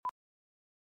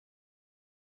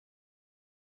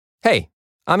Hey,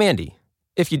 I'm Andy.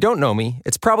 If you don't know me,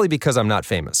 it's probably because I'm not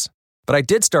famous. But I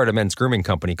did start a men's grooming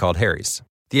company called Harry's.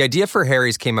 The idea for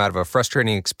Harry's came out of a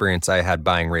frustrating experience I had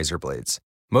buying razor blades.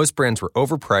 Most brands were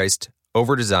overpriced,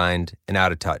 overdesigned, and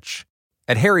out of touch.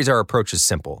 At Harry's, our approach is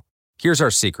simple. Here's our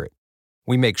secret.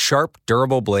 We make sharp,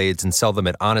 durable blades and sell them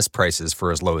at honest prices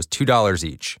for as low as $2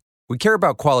 each. We care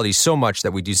about quality so much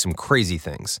that we do some crazy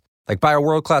things, like buy a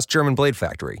world-class German blade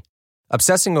factory.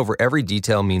 Obsessing over every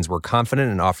detail means we're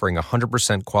confident in offering a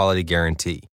 100% quality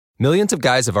guarantee. Millions of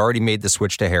guys have already made the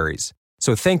switch to Harry's,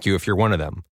 so thank you if you're one of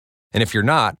them. And if you're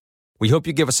not, we hope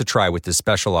you give us a try with this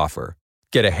special offer.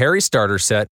 Get a Harry starter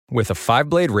set with a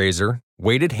 5-blade razor,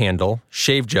 weighted handle,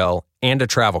 shave gel, and a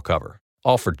travel cover.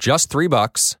 All for just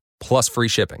 $3 plus free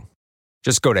shipping.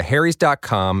 Just go to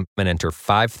harrys.com and enter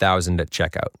 5000 at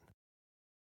checkout.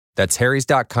 That's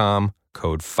harrys.com,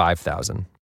 code 5000.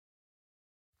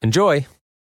 Enjoy!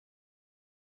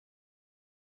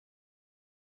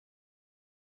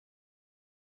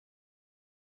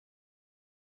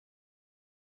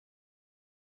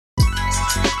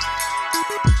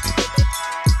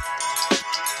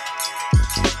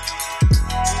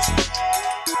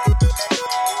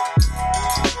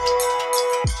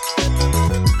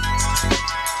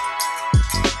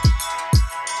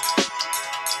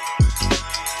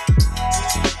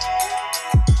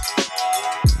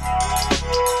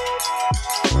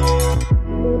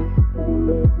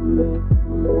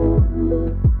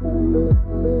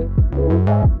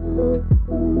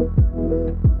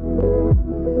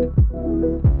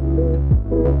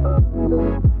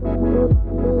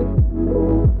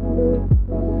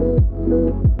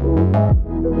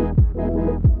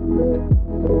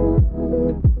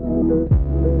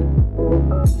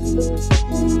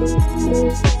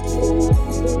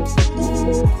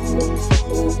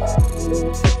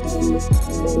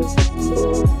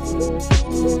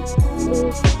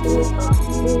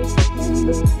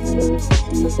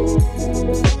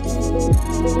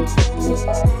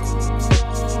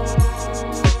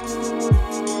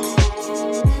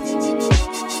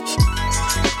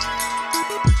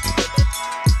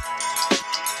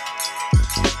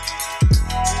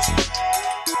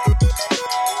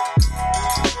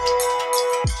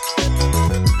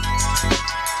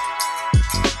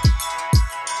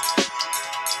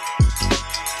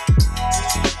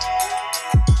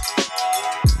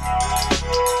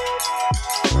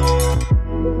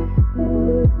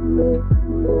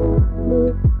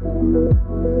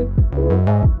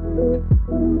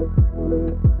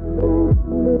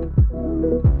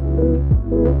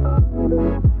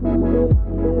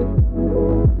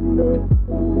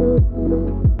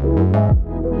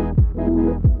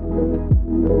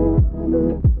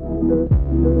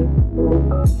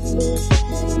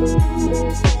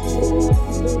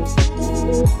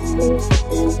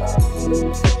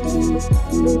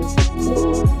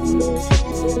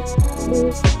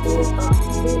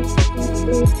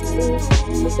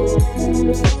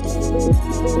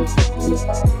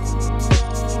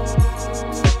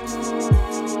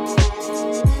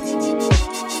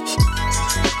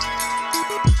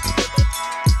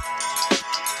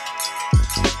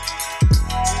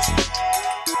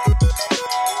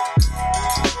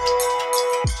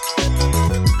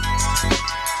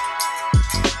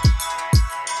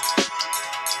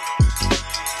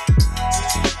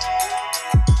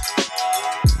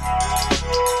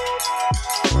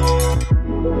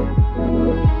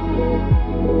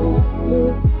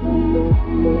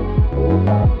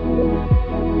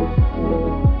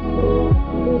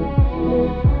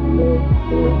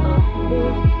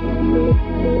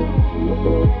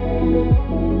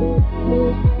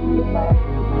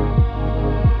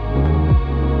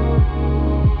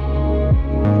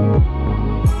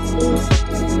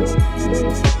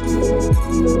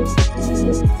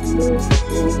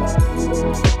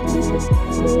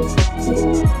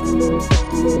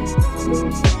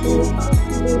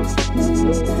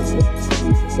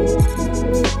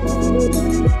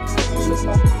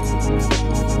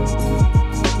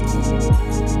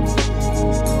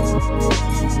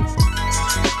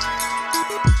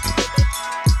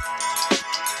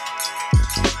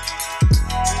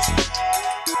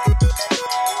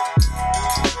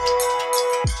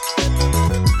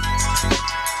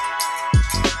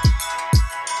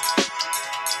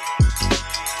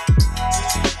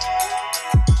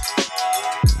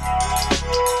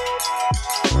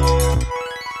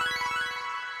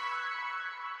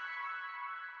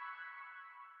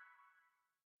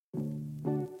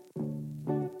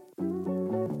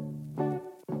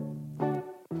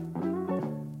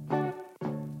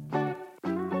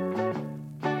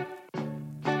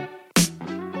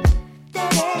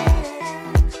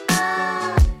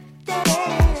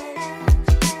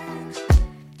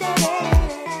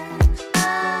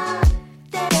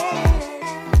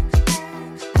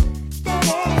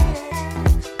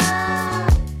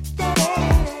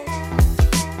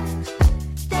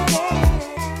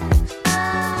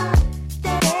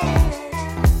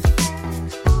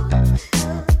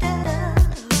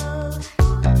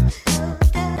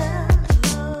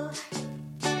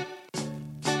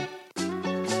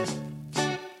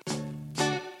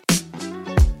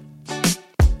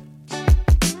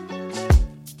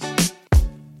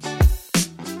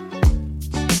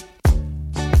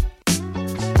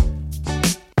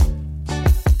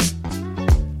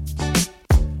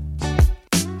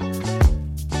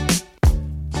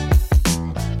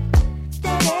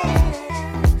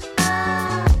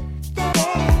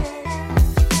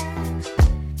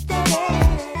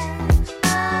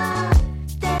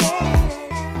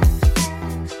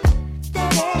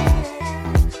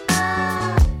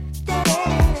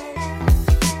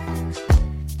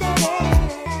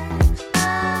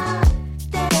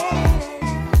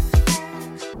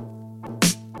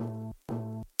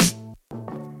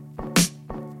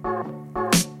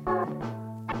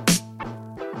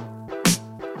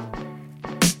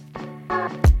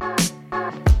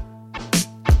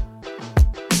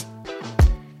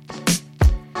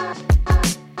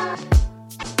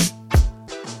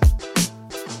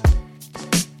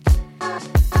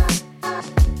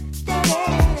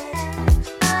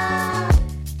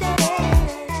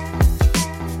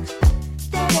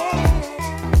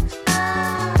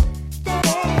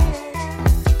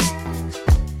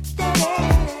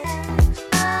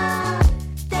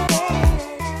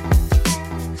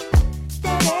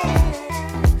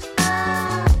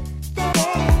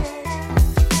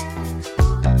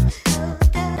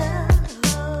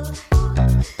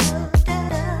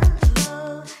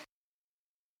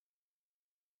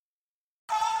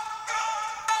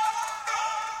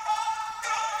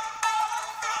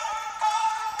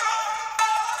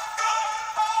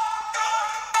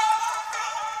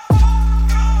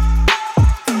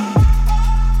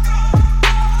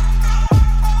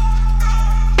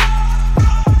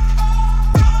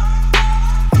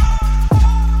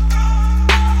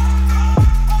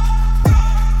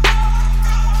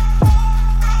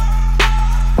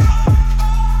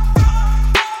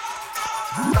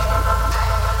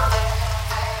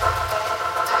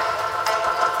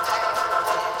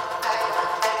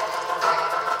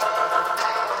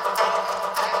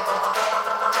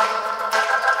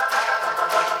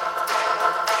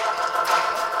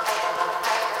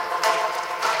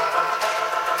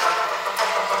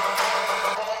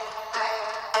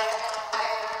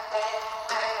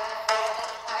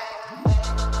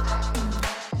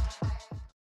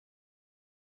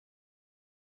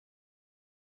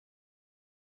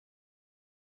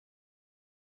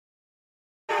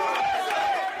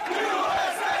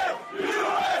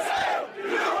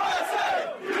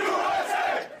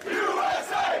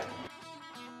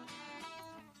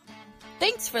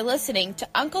 for listening to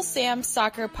Uncle Sam's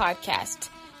Soccer Podcast,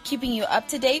 keeping you up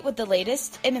to date with the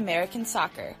latest in American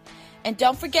soccer. And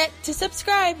don't forget to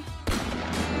subscribe.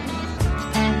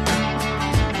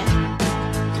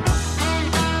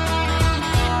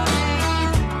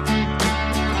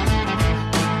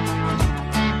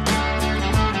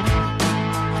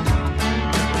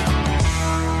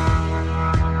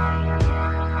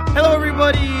 Hello,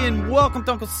 everybody, and welcome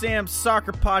to Uncle Sam's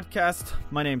Soccer Podcast.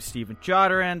 My name's Steven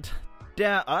Jotter, and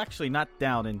actually not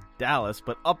down in Dallas,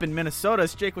 but up in Minnesota,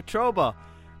 it's Jake Watroba.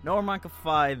 No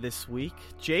Armanca this week.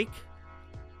 Jake,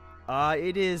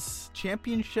 it is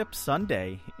Championship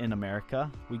Sunday in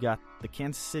America. We got the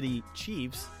Kansas City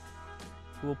Chiefs,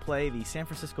 who will play the San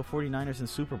Francisco 49ers in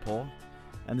Super Bowl,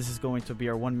 and this is going to be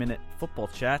our 1-minute football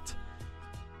chat.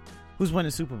 Who's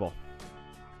winning Super Bowl?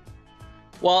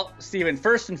 Well, Steven,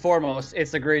 first and foremost,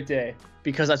 it's a great day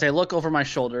because as I look over my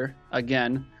shoulder,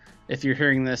 again, if you're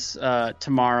hearing this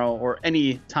tomorrow or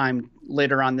any time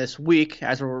later on this week,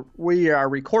 as we are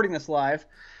recording this live,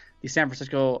 the San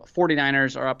Francisco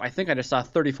 49ers are up. I think I just saw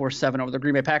 34-7 over the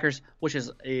Green Bay Packers, which is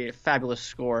a fabulous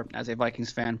score as a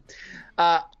Vikings fan.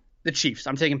 The Chiefs.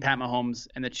 I'm taking Pat Mahomes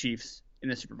and the Chiefs in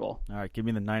the Super Bowl. All right, give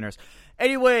me the Niners.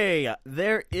 Anyway,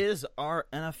 there is our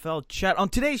NFL chat. On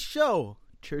today's show,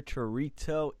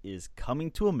 Chicharito is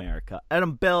coming to America.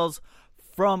 Adam Belz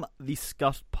from the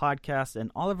Scuffed podcast,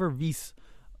 and Oliver Wyss,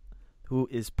 who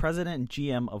is president and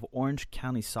GM of Orange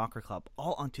County Soccer Club,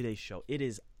 all on today's show. It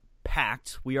is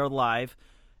packed. We are live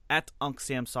at Uncle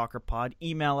Sam's Soccer Pod.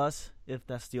 Email us if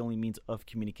that's the only means of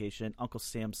communication. Uncle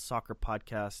Sam's Soccer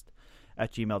Podcast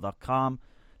at gmail.com.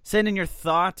 Send in your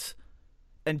thoughts.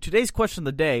 And today's question of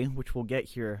the day, which we'll get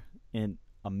here in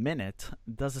a minute,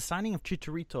 does the signing of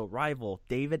Chicharito rival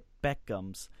David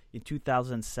Beckham's in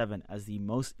 2007 as the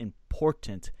most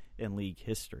important in league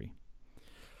history?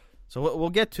 So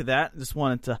we'll get to that. Just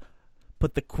wanted to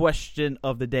put the question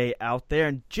of the day out there.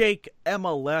 And Jake,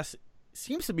 MLS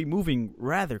seems to be moving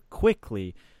rather quickly.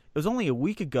 It was only a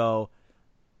week ago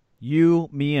you,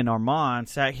 me, and Armand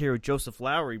sat here with Joseph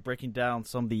Lowry breaking down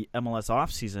some of the MLS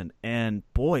offseason. And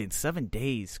boy, in 7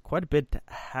 days, quite a bit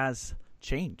has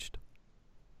changed.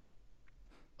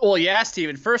 Well, yeah,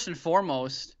 Steven, first and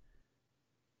foremost,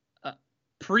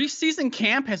 preseason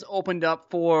camp has opened up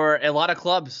for a lot of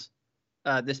clubs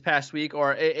this past week,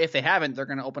 or if they haven't, they're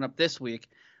going to open up this week,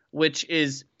 which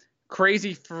is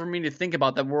crazy for me to think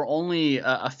about that we're only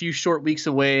a few short weeks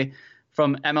away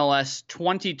from MLS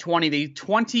 2020, the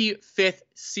 25th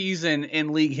season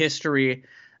in league history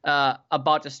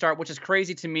about to start, which is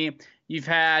crazy to me. You've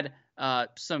had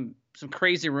some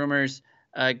crazy rumors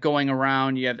going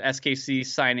around. You have SKC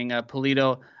signing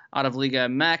Pulido out of Liga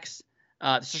MX.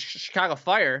 The Chicago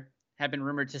Fire have been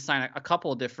rumored to sign a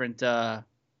couple different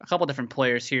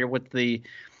players here with the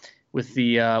was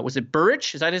it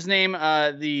Burrich? Is that his name?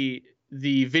 The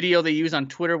video they use on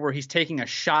Twitter where he's taking a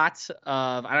shot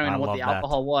of I don't even know what the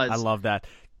alcohol was. I love that.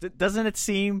 Doesn't it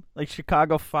seem like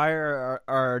Chicago Fire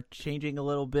are changing a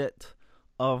little bit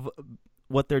of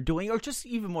what they're doing, or just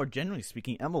even more generally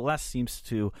speaking, MLS seems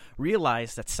to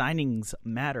realize that signings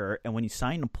matter, and when you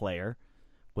sign a player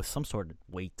with some sort of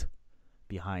weight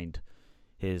behind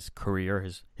his career,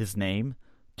 his name,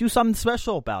 do something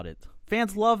special about it.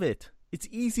 Fans love it. It's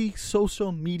easy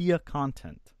social media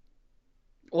content.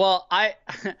 Well,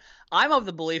 I'm of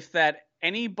the belief that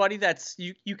anybody that's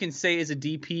you can say is a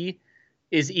DP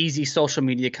is easy social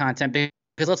media content,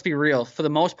 because let's be real, for the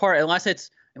most part, unless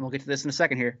it's, and we'll get to this in a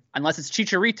second here, unless it's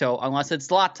Chicharito, unless it's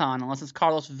Zlatan, unless it's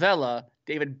Carlos Vela,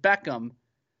 David Beckham,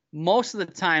 most of the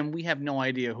time we have no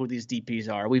idea who these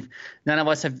DPs are. None of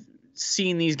us have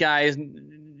seen these guys.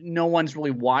 No one's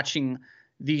really watching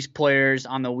these players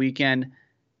on the weekend.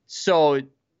 So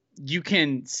you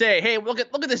can say, hey, look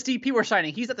at this DP we're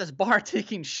signing. He's at this bar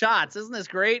taking shots. Isn't this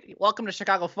great? Welcome to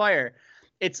Chicago Fire.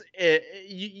 It's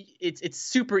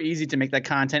super easy to make that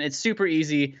content. It's super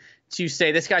easy to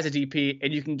say this guy's a DP,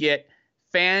 and you can get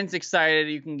fans excited.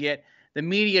 You can get the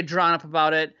media drawn up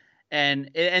about it, and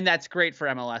that's great for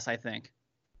MLS, I think.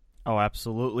 Oh,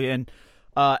 absolutely. And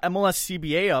MLS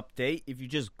CBA update, if you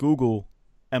just Google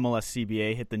MLS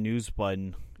CBA, hit the news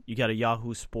button, you got a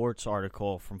Yahoo Sports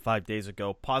article from 5 days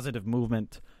ago, positive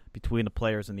movement between the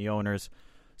players and the owners.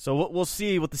 So we'll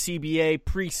see with the CBA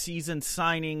preseason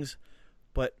signings.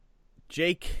 But,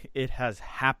 Jake, it has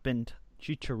happened.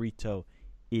 Chicharito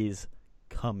is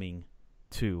coming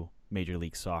to Major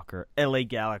League Soccer. LA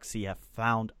Galaxy have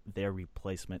found their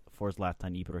replacement for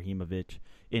Zlatan Ibrahimovic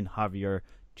in Javier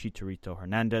Chicharito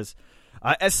Hernandez.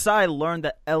 SI learned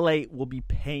that LA will be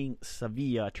paying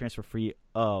Sevilla a transfer fee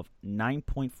of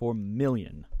 $9.4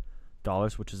 million,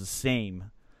 which is the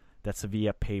same that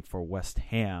Sevilla paid for West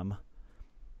Ham.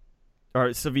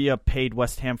 Or Sevilla paid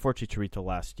West Ham for Chicharito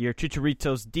last year.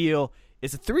 Chicharito's deal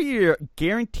is a 3-year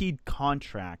guaranteed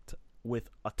contract with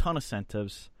a ton of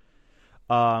incentives.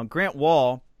 Grant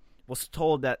Wall was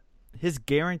told that his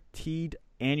guaranteed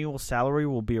annual salary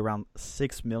will be around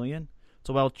 $6 million.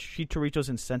 So while Chicharito's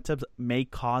incentives may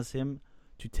cause him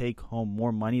to take home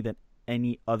more money than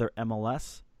any other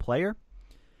MLS player,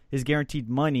 his guaranteed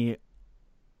money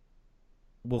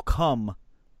will come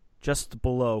just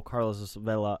below Carlos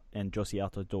Vela and Josie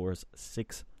Altidor's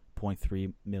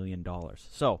 $6.3 million.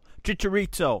 So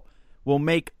Chicharito will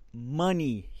make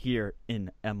money here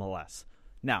in MLS.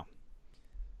 Now,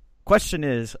 question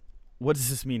is, what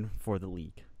does this mean for the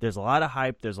league? There's a lot of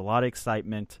hype, there's a lot of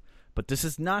excitement, but this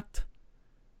is not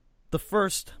the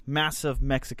first massive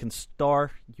Mexican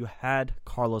star. You had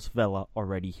Carlos Vela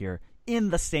already here in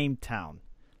the same town.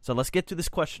 So let's get to this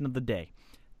question of the day.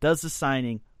 Does the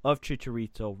signing of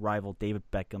Chicharito rival David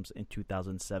Beckham's in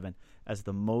 2007 as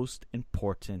the most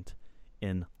important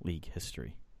in league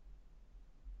history?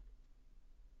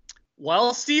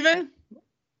 Well, Steven,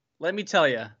 let me tell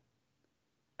you,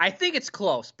 I think it's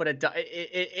close, but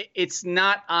it's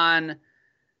not on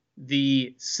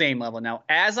the same level. Now,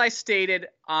 as I stated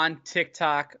on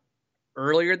TikTok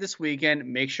earlier this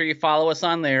weekend, make sure you follow us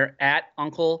on there at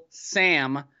Uncle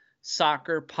Sam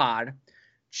Soccer Pod.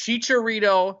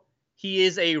 Chicharito, he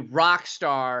is a rock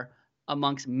star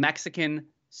amongst Mexican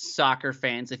soccer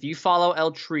fans. If you follow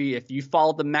El Tri, if you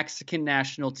follow the Mexican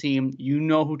national team, you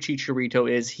know who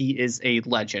Chicharito is. He is a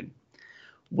legend.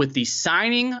 With the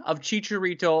signing of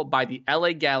Chicharito by the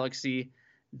LA Galaxy,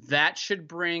 that should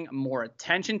bring more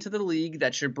attention to the league.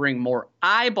 That should bring more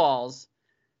eyeballs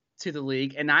to the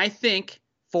league. And I think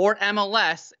for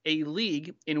MLS, a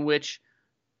league in which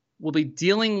we'll be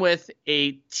dealing with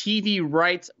a TV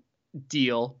rights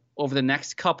deal over the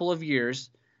next couple of years.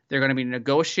 They're going to be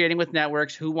negotiating with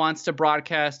networks. Who wants to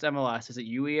broadcast MLS? Is it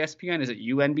ESPN? Is it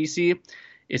NBC?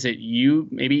 Is it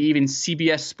maybe even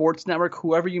CBS Sports Network?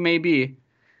 Whoever you may be.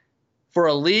 For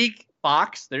a league,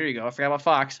 Fox, there you go, I forgot about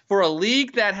Fox. For a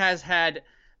league that has had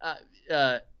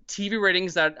TV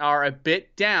ratings that are a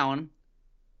bit down,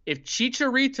 if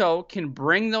Chicharito can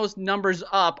bring those numbers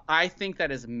up, I think that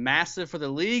is massive for the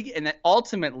league, and that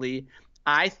ultimately,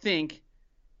 I think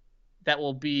that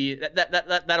will be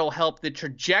that'll help the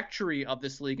trajectory of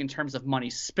this league in terms of money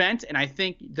spent. And I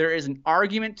think there is an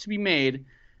argument to be made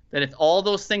that if all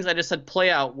those things I just said play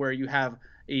out, where you have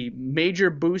a major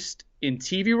boost in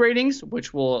TV ratings,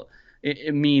 which will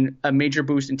mean a major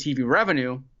boost in TV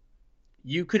revenue,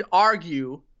 you could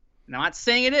argue, and I'm not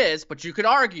saying it is, but you could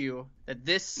argue that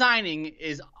this signing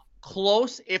is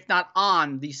close, if not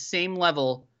on the same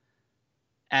level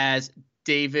as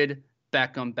David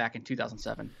Beckham back in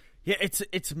 2007. Yeah,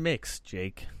 it's mixed,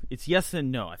 Jake. It's yes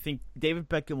and no. I think David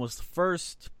Beckham was the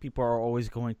first. People are always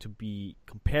going to be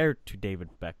compared to David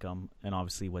Beckham, and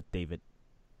obviously what David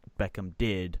Beckham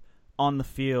did on the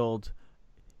field,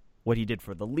 what he did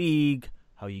for the league,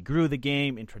 how he grew the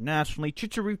game internationally.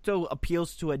 Chicharito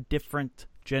appeals to a different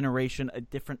generation, a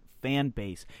different fan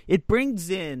base. It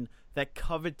brings in that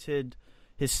coveted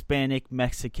Hispanic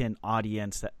Mexican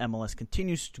audience that MLS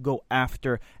continues to go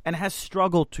after and has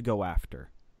struggled to go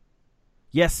after.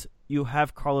 Yes, you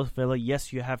have Carlos Vela.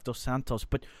 Yes, you have Dos Santos.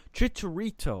 But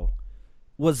Chicharito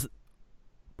was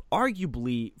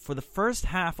arguably, for the first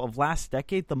half of last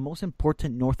decade, the most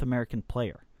important North American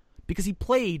player. Because he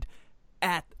played,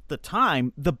 at the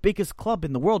time, the biggest club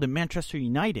in the world in Manchester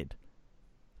United.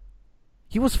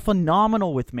 He was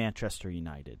phenomenal with Manchester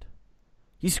United.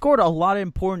 He scored a lot of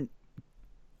important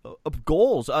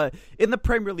goals in the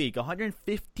Premier League,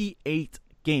 158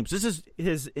 games. This is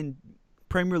his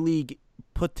Premier League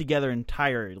put together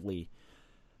entirely.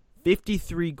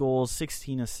 53 goals,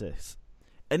 16 assists.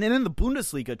 And then in the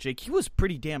Bundesliga, Jake, he was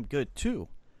pretty damn good too.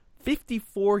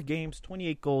 54 games,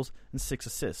 28 goals, and 6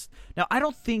 assists. Now, I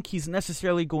don't think he's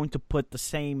necessarily going to put the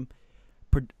same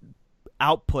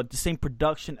output, the same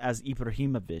production as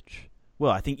Ibrahimovic.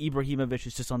 Well, I think Ibrahimovic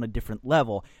is just on a different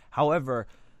level. However,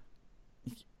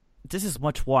 this is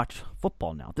much-watched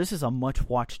football now. This is a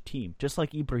much-watched team. Just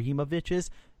like Ibrahimovic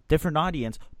is, different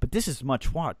audience, but this is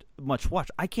much-watched.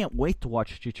 I can't wait to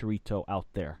watch Chicharito out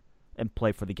there and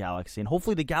play for the Galaxy. And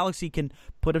hopefully the Galaxy can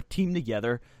put a team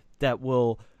together that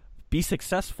will be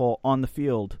successful on the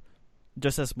field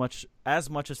just as much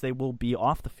as they will be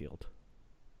off the field.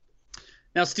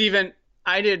 Now, Steven,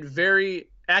 I did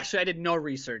no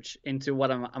research into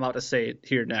what I'm about to say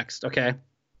here next, okay?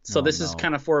 So this is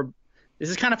kind of for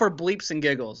bleeps and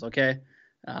giggles, okay?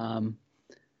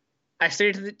 I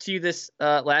stated to you this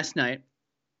last night.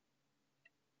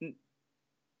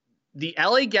 the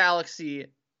LA Galaxy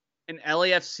and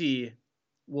LAFC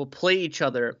will play each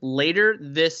other later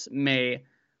this May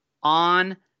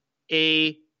on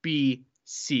ABC.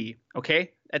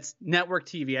 Okay, that's network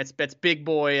TV. That's big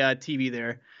boy TV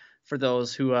there for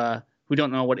those who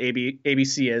don't know what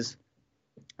ABC is.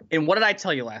 And what did I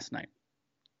tell you last night?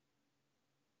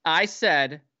 I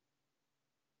said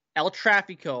El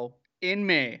Tráfico in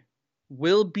May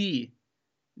will be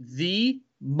the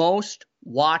most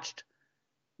watched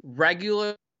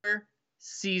regular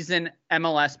season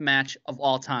MLS match of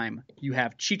all time. You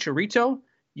have Chicharito,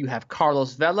 you have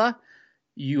Carlos Vela,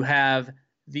 you have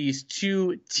these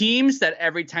two teams that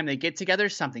every time they get together,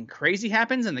 something crazy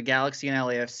happens in the Galaxy and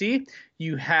LAFC.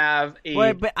 You have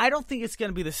but I don't think it's going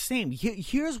to be the same.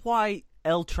 Here's why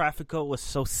El Tráfico was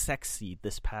so sexy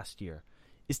this past year.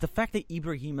 Is the fact that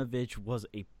Ibrahimovic was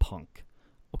a punk.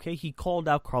 Okay, he called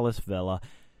out Carlos Vela.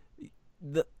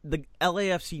 The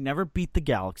LAFC never beat the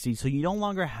Galaxy, so you no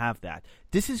longer have that.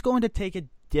 This is going to take a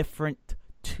different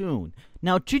tune.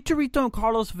 Now, Chicharito and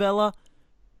Carlos Vela,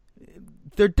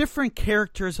 they're different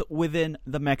characters within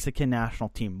the Mexican national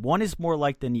team. One is more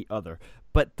like than the other,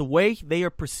 but the way they are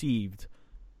perceived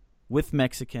with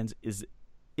Mexicans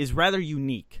is rather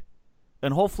unique.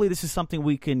 And hopefully this is something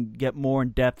we can get more in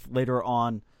depth later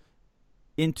on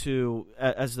into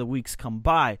as the weeks come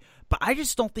by. But I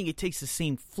just don't think it takes the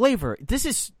same flavor.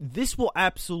 This will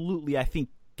absolutely, I think,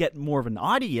 get more of an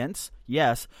audience,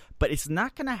 yes, but it's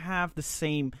not going to have the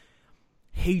same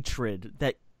hatred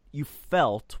that you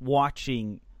felt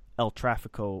watching El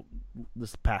Tráfico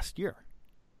this past year.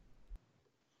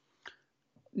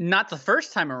 Not the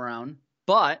first time around,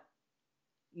 but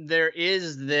there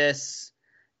is this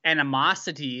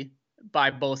animosity by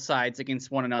both sides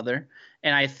against one another.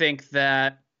 And I think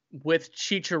that with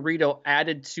Chicharito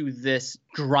added to this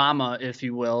drama, if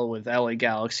you will, with LA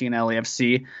Galaxy and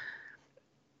LAFC,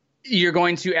 you're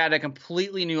going to add a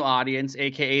completely new audience,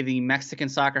 aka the Mexican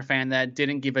soccer fan that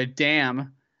didn't give a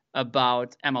damn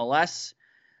about MLS.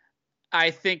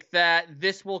 I think that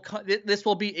this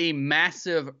will be a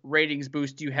massive ratings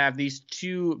boost. You have these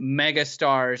two mega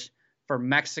stars for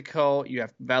Mexico. You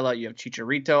have Vela, you have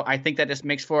Chicharito. I think that just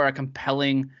makes for a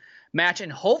compelling match,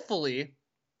 and hopefully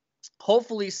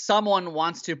someone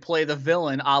wants to play the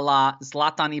villain a la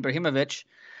Zlatan Ibrahimovic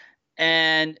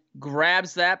and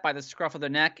grabs that by the scruff of the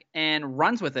neck and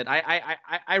runs with it.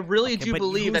 I really do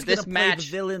believe that this match, play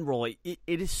the villain role. It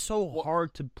is so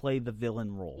hard to play the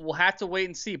villain role. We'll have to wait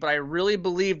and see, but I really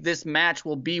believe this match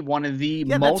will be one of the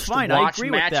most watched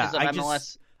matches of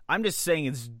MLS. I'm just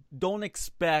saying, don't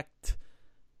expect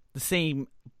the same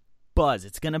buzz.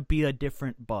 It's going to be a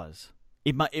different buzz.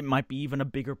 It might be even a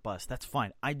bigger buzz. That's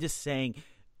fine. I'm just saying,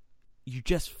 you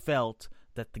just felt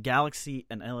that the Galaxy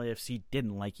and LAFC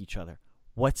didn't like each other.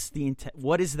 What's the intent?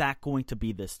 What is that going to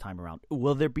be this time around?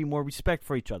 Will there be more respect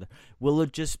for each other? Will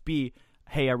it just be,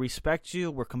 hey, I respect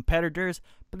you, we're competitors,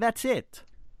 but that's it?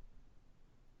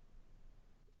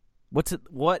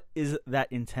 What is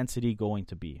that intensity going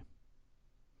to be?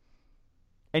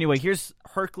 Anyway, here's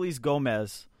Hercules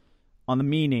Gomez on the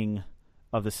meaning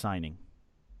of the signing.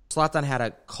 Zlatan had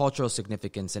a cultural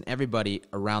significance, and everybody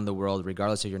around the world,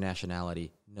 regardless of your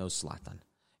nationality, knows Zlatan.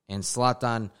 And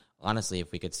Zlatan, honestly,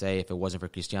 if we could say, if it wasn't for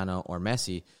Cristiano or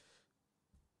Messi,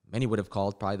 many would have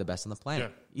called probably the best on the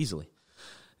planet, easily.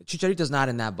 Chicharito's not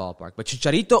in that ballpark. But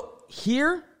Chicharito,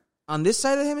 here, on this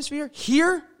side of the hemisphere,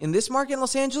 here, in this market in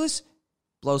Los Angeles,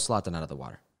 blows Zlatan out of the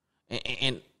water.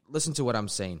 And listen to what I'm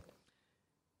saying.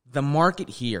 The market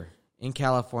here in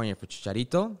California for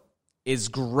Chicharito is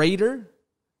greater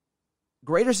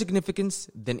significance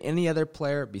than any other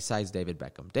player besides David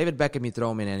Beckham. David Beckham, you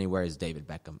throw him in anywhere, is David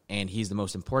Beckham. And he's the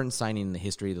most important signing in the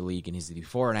history of the league, and he's the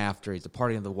before and after. He's the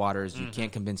parting of the waters. You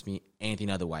can't convince me anything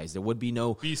otherwise. There would be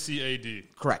no...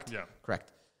 BCAD. Correct. Yeah.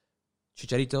 Correct.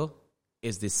 Chicharito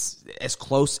is this as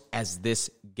close as this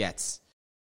gets.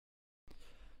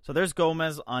 So there's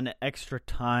Gomez on Extra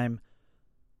Time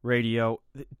Radio.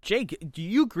 Jake, do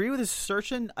you agree with this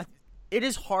assertion? It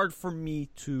is hard for me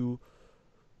to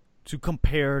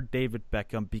compare David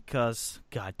Beckham because,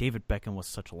 God, David Beckham was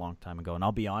such a long time ago. And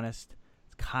I'll be honest,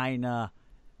 it's kind of...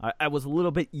 I was a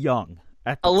little bit young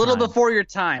at the time. A little before your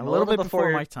time. A little bit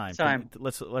before my time.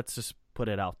 Let's just put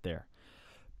it out there.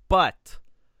 But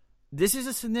this is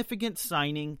a significant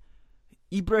signing.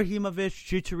 Ibrahimovic,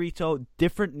 Chicharito,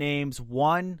 different names.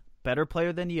 One better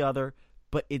player than the other,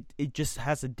 but it just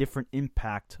has a different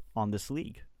impact on this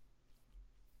league.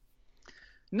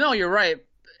 No, you're right.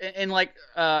 And like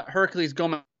Hercules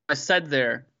Gomez said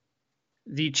there,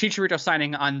 the Chicharito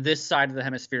signing on this side of the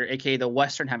hemisphere, a.k.a. the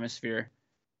Western Hemisphere,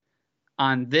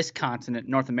 on this continent,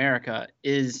 North America,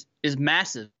 is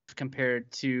massive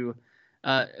compared to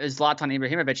Zlatan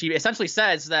Ibrahimovic. He essentially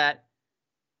says that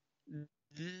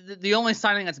the only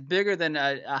signing that's bigger than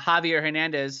Javier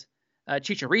Hernandez,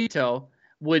 Chicharito,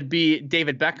 would be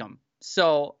David Beckham.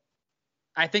 So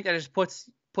I think that just puts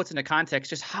into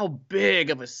context just how big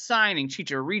of a signing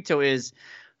Chicharito is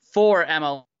for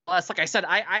MLS. Like I said,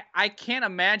 I can't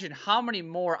imagine how many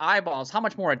more eyeballs, how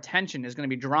much more attention is going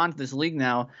to be drawn to this league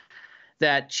now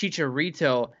that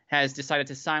Chicharito has decided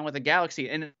to sign with the Galaxy.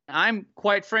 And I'm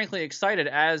quite frankly excited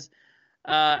as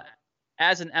an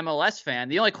MLS fan.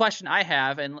 The only question I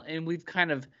have, and we've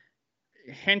kind of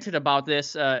hinted about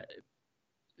this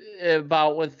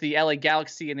about with the LA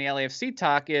Galaxy and the LAFC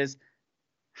talk, is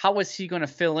how is he going to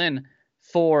fill in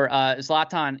for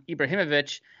Zlatan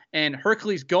Ibrahimovic? And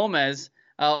Herculez Gomez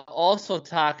also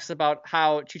talks about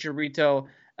how Chicharito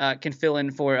can fill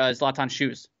in for Zlatan's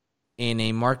shoes. In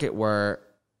a market where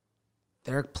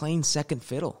they're playing second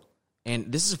fiddle.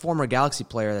 And this is a former Galaxy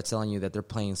player that's telling you that they're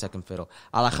playing second fiddle.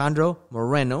 Alejandro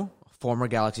Moreno, former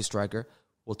Galaxy striker,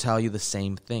 will tell you the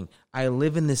same thing. I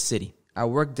live in this city. I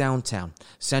work downtown,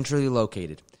 centrally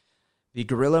located. The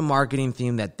guerrilla marketing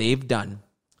theme that they've done,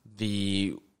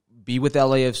 the be with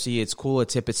LAFC, it's cool,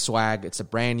 it's hip, it's swag, it's a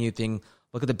brand new thing.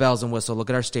 Look at the bells and whistle,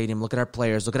 look at our stadium, look at our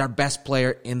players, look at our best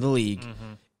player in the league.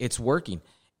 Mm-hmm. It's working.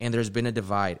 And there's been a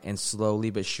divide, and slowly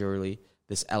but surely,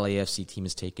 this LAFC team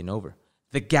is taking over.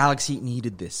 The Galaxy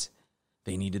needed this.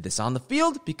 They needed this on the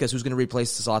field because who's going to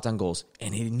replace the Zlatan goals?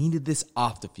 And they needed this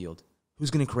off the field. Who's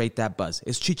going to create that buzz?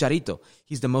 It's Chicharito.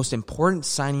 He's the most important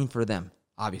signing for them,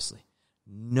 obviously.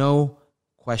 No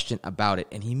question about it.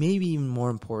 And he may be even more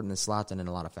important than Zlatan in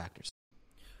a lot of factors.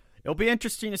 It'll be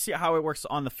interesting to see how it works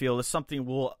on the field. It's something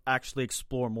we'll actually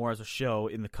explore more as a show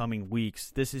in the coming weeks.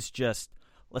 This is just,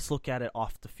 let's look at it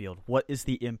off the field. What is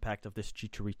the impact of this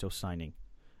Chicharito signing?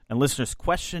 And listeners,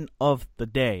 question of the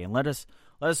day. And let us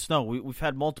know. We've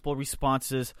had multiple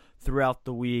responses throughout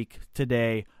the week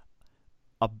today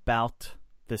about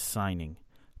this signing.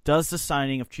 Does the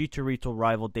signing of Chicharito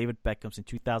rival David Beckham's in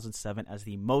 2007 as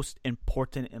the most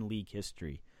important in league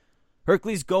history?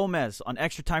 Herculez Gomez on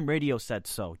Extra Time Radio said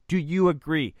so. Do you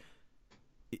agree?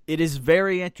 It is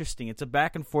very interesting. It's a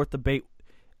back and forth debate.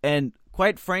 And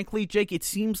quite frankly, Jake, it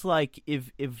seems like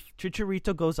if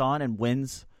Chicharito goes on and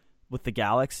wins with the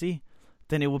Galaxy,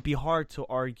 then it would be hard to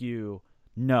argue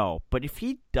no. But if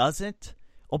he doesn't,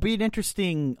 it'll be an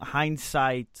interesting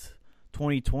hindsight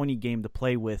 2020 game to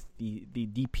play with the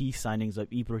DP signings of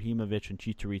Ibrahimovic and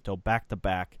Chicharito back to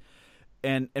back.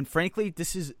 And frankly,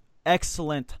 this is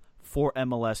excellent for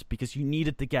MLS because you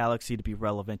needed the Galaxy to be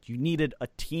relevant. You needed a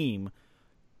team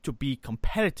to be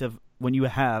competitive when you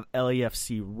have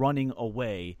LAFC running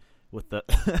away with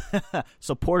the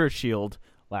supporter shield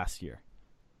last year.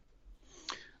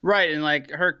 Right, and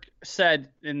like Herc said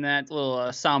in that little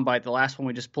soundbite, the last one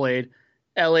we just played,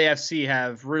 LAFC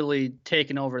have really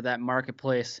taken over that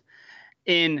marketplace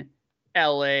in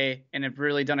LA and have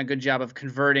really done a good job of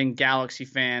converting Galaxy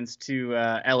fans to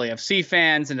LAFC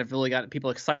fans and have really got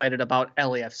people excited about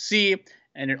LAFC.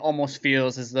 And it almost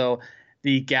feels as though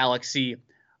the Galaxy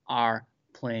are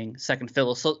playing second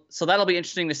fiddle. So that'll be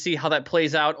interesting to see how that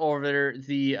plays out over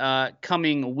the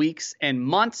coming weeks and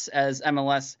months as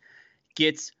MLS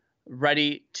gets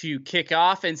ready to kick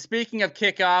off. And speaking of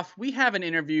kickoff, we have an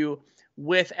interview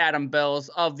with Adam Belz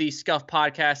of the Scuffed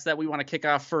podcast that we want to kick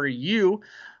off for you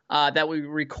that we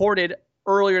recorded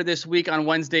earlier this week on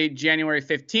Wednesday, January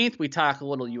 15th. We talk a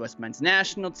little U.S. men's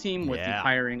national team with the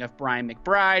hiring of Brian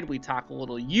McBride. We talk a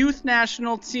little youth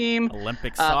national team.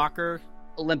 Olympic soccer.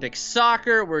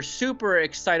 We're super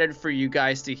excited for you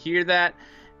guys to hear that.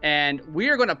 And we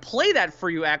are going to play that for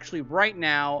you actually right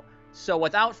now. So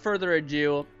without further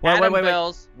ado, Adam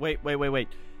Belz. Wait.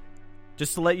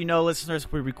 Just to let you know, listeners,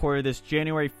 we recorded this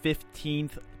January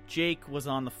 15th. Jake was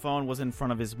on the phone, was in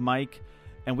front of his mic.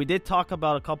 And we did talk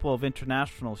about a couple of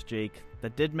internationals, Jake,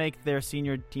 that did make their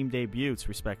senior team debuts,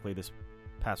 respectively, this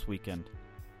past weekend.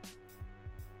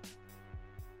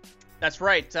 That's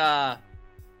right.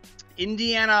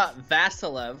 Indiana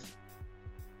Vasilev,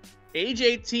 age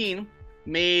 18,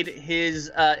 made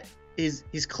his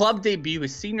club debut,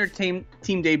 his senior team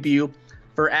debut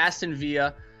for Aston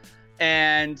Villa.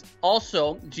 And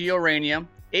also Gio Reyna,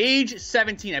 age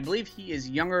 17. I believe he is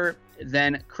younger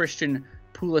than Christian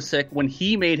Pulisic when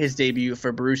he made his debut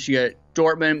for Borussia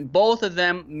Dortmund. Both of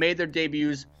them made their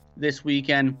debuts this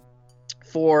weekend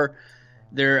for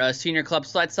their senior club.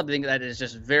 So that's something that is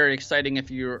just very exciting if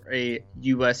you're a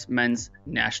U.S. men's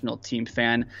national team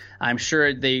fan. I'm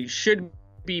sure they should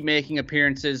be making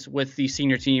appearances with the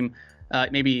senior team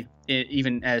maybe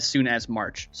even as soon as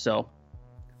March. So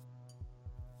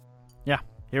Yeah,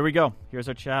 here we go. Here's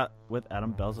our chat with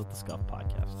Adam Belz of the Scuffed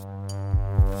Podcast.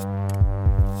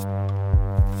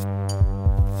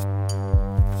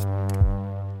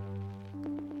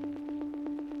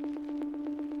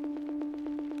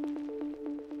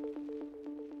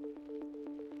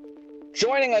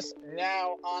 Joining us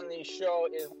now on the show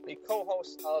is the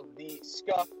co-host of the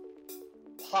Scuffed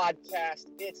Podcast.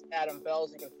 It's Adam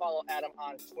Belz. You can follow Adam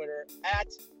on Twitter at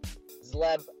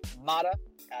ZlebMata.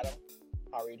 Adam,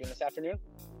 how are you doing this afternoon?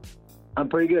 I'm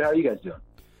pretty good. How are you guys doing?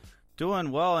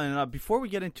 Doing well. And before we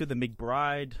get into the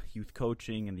McBride youth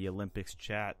coaching and the Olympics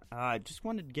chat, I just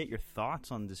wanted to get your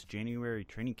thoughts on this January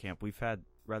training camp. We've had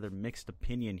rather mixed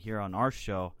opinion here on our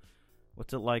show.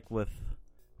 What's it like with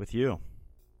you?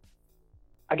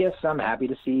 I guess I'm happy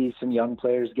to see some young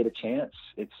players get a chance.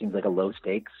 It seems like a low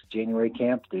stakes January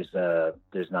camp. There's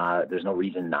no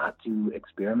reason not to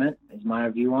experiment, is my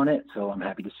view on it. So I'm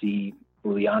happy to see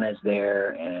Juliana is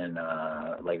there, and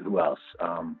who else?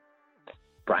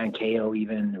 Brian Cahill,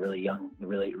 even really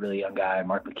young guy.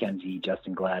 Mark McKenzie,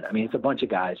 Justin Glad. I mean, it's a bunch of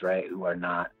guys, right, who are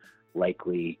not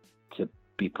likely to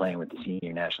be playing with the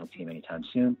senior national team anytime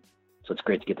soon. So it's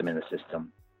great to get them in the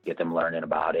system, get them learning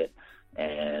about it,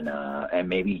 and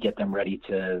maybe get them ready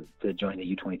to join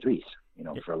the U23s,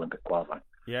 for Olympic qualifying.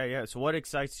 Yeah. So what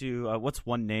excites you? What's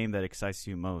one name that excites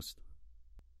you most?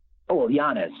 Oh, well,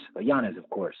 Giannis, of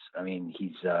course. I mean,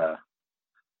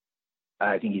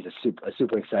 I think he's a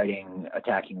super exciting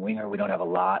attacking winger. We don't have a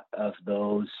lot of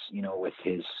those, with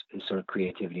his sort of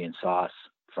creativity and sauce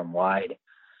from wide.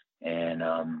 And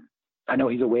I know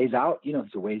he's a ways out. He's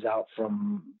a ways out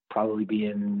from probably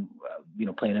being,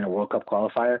 playing in a World Cup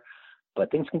qualifier.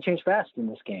 But things can change fast in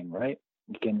this game, right?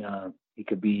 He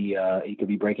could be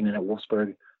breaking in at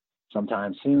Wolfsburg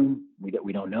sometime soon. We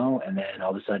don't know, and then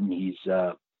all of a sudden he's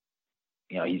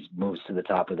moves to the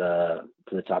top of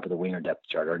the winger depth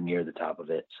chart, or near the top of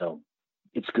it. So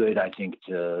it's good, I think,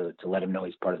 to let him know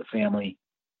he's part of the family,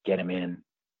 get him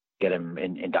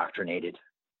indoctrinated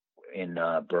in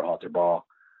Berhalter ball,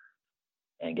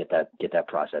 and get that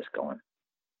process going.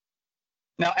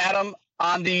 Now, Adam,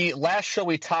 on the last show,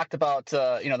 we talked about,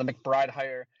 the McBride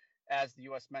hire as the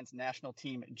U.S. men's national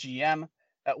team GM.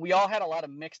 We all had a lot of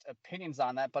mixed opinions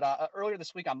on that, but earlier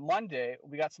this week on Monday,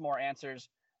 we got some more answers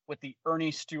with the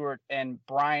Ernie Stewart and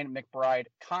Brian McBride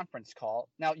conference call.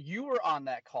 Now, you were on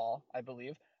that call, I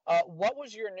believe. What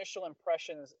was your initial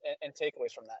impressions and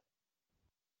takeaways from that?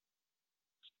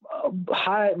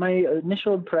 My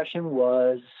initial impression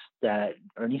was that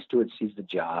Ernie Stewart sees the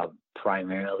job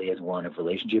primarily as one of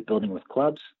relationship building with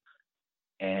clubs,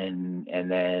 and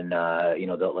then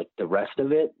the rest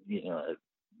of it,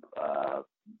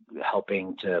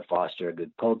 helping to foster a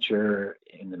good culture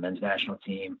in the men's national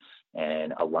team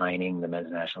and aligning the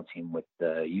men's national team with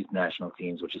the youth national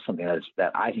teams, which is something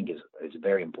that I think is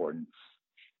very important.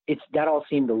 That all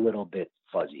seemed a little bit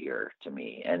fuzzier to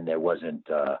me, and it wasn't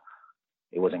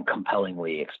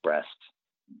compellingly expressed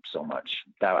so much.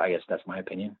 I guess that's my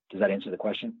opinion. Does that answer the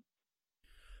question?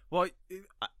 Well,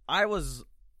 I was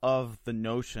of the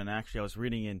notion, actually, I was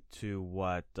reading into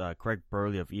what Craig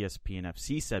Burley of ESPN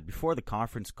FC said before the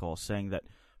conference call, saying that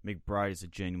McBride is a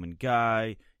genuine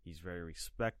guy, he's very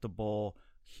respectable,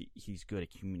 he's good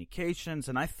at communications,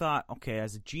 and I thought, okay,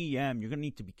 as a GM, you're going to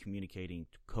need to be communicating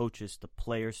to coaches, to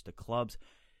players, to clubs.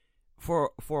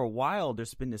 For a while,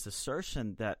 there's been this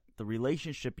assertion that the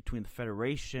relationship between the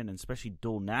federation and especially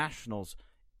dual nationals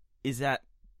is at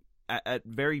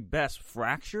very best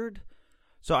fractured.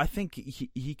 So I think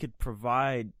he could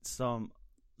provide some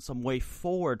way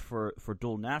forward for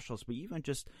dual nationals, but even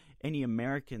just any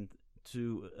American,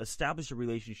 to establish a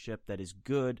relationship that is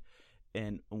good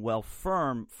and well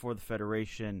firm for the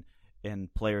federation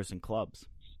and players and clubs.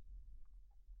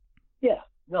 Yeah.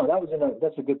 No,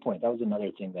 that's a good point. That was another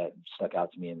thing that stuck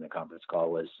out to me in the conference call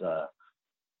was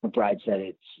McBride said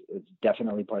it's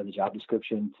definitely part of the job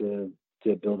description to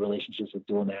build relationships with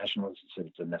dual nationals. He said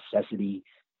it's a necessity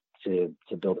to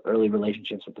build early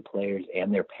relationships with the players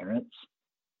and their parents,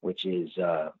 which is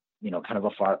kind of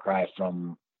a far cry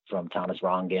from Thomas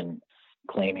Rongen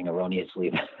claiming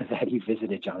erroneously that he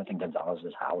visited Jonathan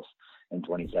Gonzalez's house in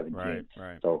 2017.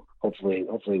 Right. So hopefully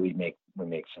we make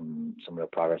some real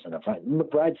progress on that front.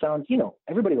 McBride sounds,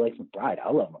 everybody likes McBride.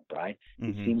 I love McBride.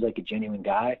 Mm-hmm. He seems like a genuine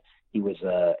guy. He was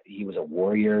a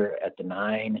warrior at the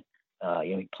 9.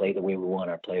 He played the way we want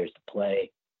our players to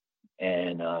play.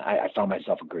 And I found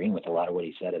myself agreeing with a lot of what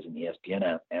he said as an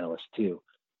ESPN analyst too.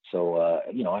 So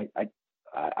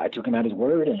I took him at his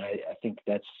word, and I think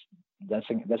that's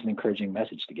an encouraging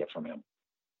message to get from him.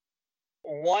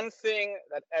 One thing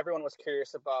that everyone was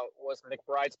curious about was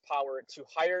McBride's power to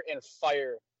hire and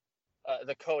fire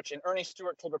the coach. And Ernie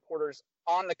Stewart told reporters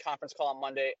on the conference call on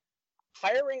Monday,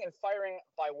 hiring and firing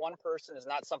by one person is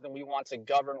not something we want to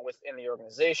govern within the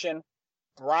organization.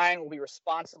 Brian will be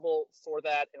responsible for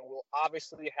that, and we'll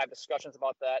obviously have discussions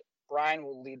about that. Brian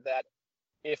will lead that.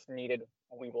 If needed,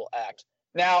 we will act.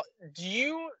 Now, do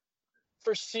you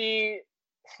foresee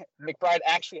McBride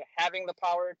actually having the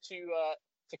power to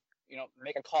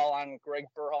make a call on Greg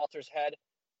Berhalter's head,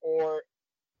 or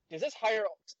does this hire?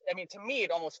 I mean, to me,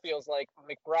 it almost feels like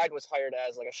McBride was hired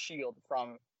as like a shield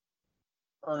from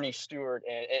Ernie Stewart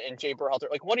and Jay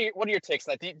Berhalter. Like, what are your takes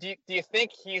on that? Do you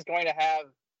think he's going to have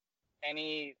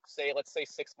any, let's say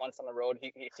 6 months on the road,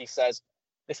 if he says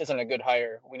this isn't a good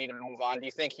hire, we need to move on? Do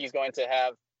you think he's going to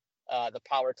have the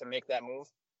power to make that move?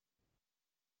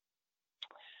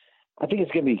 I think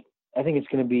it's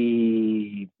going to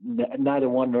be neither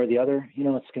one nor the other.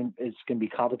 It's going to be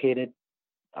complicated.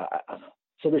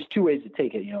 So there's two ways to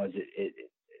take it.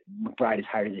 McBride is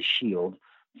hired as a shield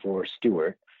for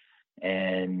Stewart,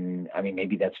 and I mean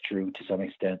maybe that's true to some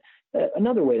extent.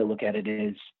 Another way to look at it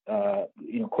is,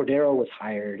 Cordero was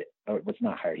hired, or was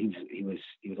not hired. He was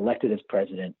elected as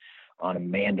president on a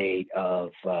mandate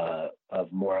of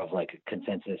more of like a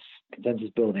consensus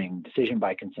building, decision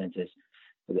by consensus.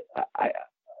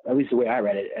 At least the way I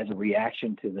read it, as a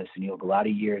reaction to the Sunil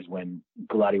Gulati years, when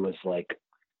Gulati was like,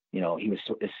 he was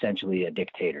essentially a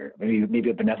dictator, maybe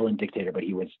a benevolent dictator, but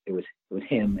it was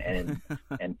him and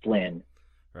and Flynn.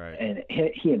 Right. And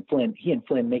he and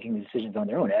Flynn making the decisions on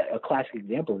their own. A classic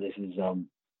example of this is,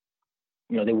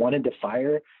 they wanted to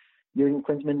fire Jurgen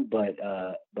Klinsmann, but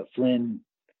Flynn,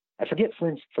 I forget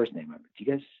Flynn's first name. Do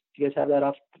you guys have that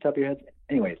off the top of your heads?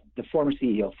 Anyways, the former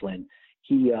CEO Flynn,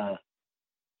 he had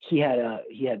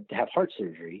to have heart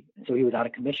surgery, and so he was out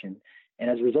of commission. And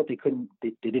as a result, they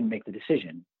didn't make the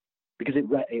decision because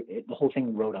the whole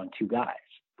thing rode on two guys,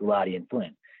 Gulati and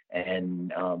Flynn,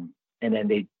 and then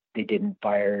they didn't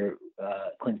fire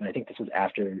Klinsmann. I think this was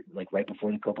after, like right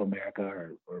before the Copa America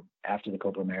or after the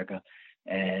Copa America.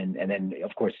 And then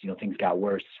of course, things got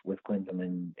worse with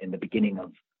Klinsmann in the beginning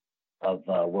of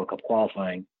World Cup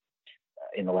qualifying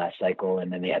in the last cycle.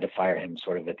 And then they had to fire him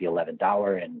sort of at the 11th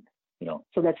hour. And,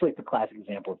 so that's like the classic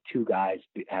example of two guys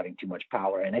having too much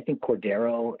power. And I think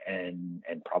Cordero and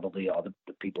probably all the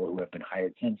people who have been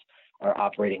hired since are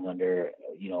operating under,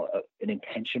 an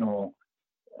intentional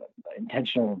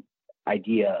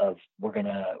idea of we're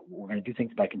gonna do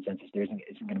things by consensus. There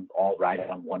isn't gonna all ride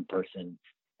on one person,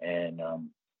 and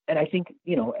I think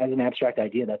as an abstract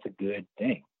idea, that's a good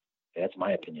thing. That's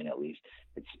my opinion, at least.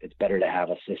 It's better to have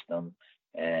a system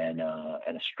and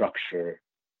a structure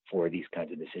for these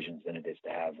kinds of decisions than it is to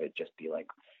have it just be like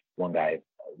one guy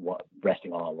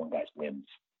resting all on one guy's whims.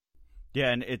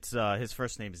 Yeah, and it's his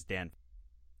first name is Dan.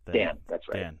 Dan, that's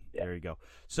right. Dan, yeah. There you go.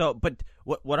 So, but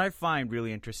what I find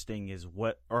really interesting is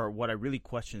what I really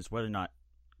question is whether or not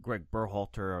Greg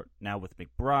Berhalter, now with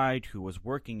McBride, who was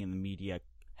working in the media,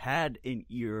 had an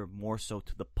ear more so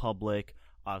to the public,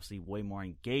 obviously way more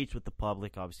engaged with the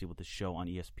public, obviously with the show on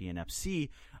ESPN FC.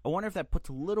 I wonder if that puts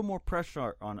a little more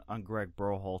pressure on Greg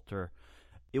Berhalter.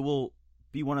 It will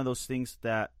be one of those things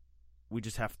that we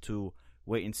just have to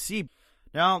wait and see.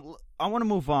 Now, I want to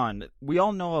move on. We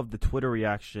all know of the Twitter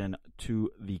reaction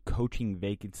to the coaching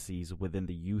vacancies within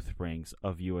the youth ranks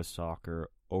of U.S. soccer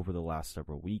over the last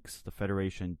several weeks. The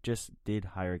Federation just did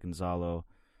hire Gonzalo,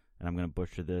 and I'm going to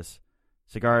butcher this,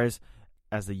 Segares,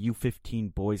 as the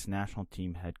U15 boys national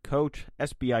team head coach.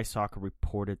 SBI Soccer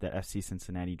reported that FC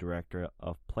Cincinnati Director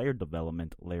of Player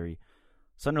Development, Larry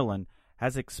Sunderland,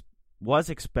 was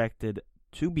expected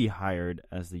to be hired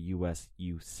as the U.S.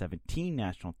 U17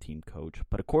 national team coach,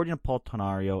 but according to Paul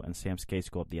Tonario and Sam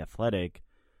Skasko of The Athletic,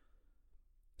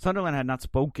 Sunderland had not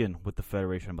spoken with the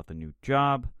Federation about the new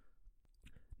job.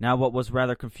 Now, what was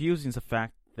rather confusing is the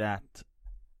fact that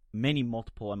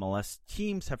multiple MLS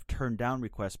teams have turned down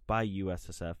requests by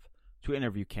USSF to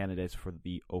interview candidates for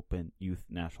the open youth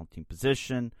national team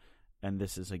position, and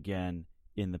this is again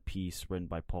in the piece written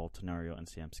by Paul Tonario and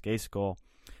Sam Skasko.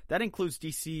 That includes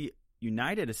DC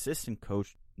United assistant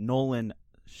coach Nolan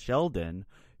Sheldon,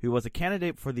 who was a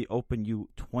candidate for the Open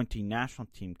U20 national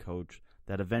team coach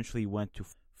that eventually went to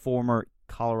former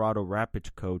Colorado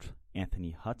Rapids coach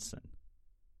Anthony Hudson.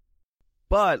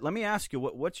 But let me ask you,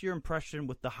 what's your impression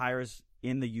with the hires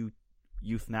in the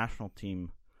youth national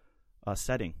team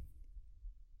setting?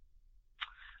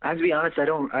 I have to be honest, I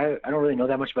don't really know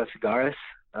that much about Segares,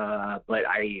 but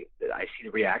I see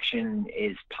the reaction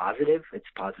is positive. It's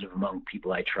positive among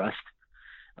people I trust.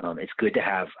 It's good to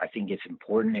have. I think it's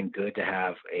important and good to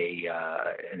have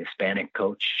an Hispanic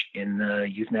coach in the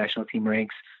youth national team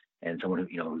ranks, and someone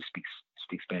who speaks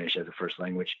Spanish as a first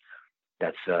language.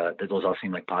 those all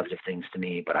seem like positive things to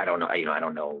me. But I don't know. I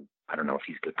don't know if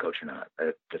he's a good coach or not.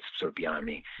 That's sort of beyond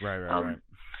me. Right.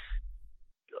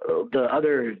 The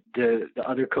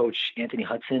other coach, Anthony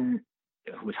Hudson,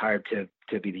 who was hired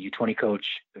to be the U20 coach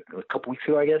a couple weeks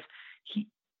ago, I guess.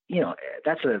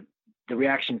 The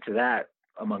reaction to that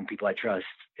among people I trust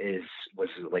was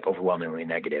like overwhelmingly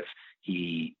negative.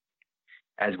 He,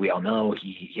 as we all know,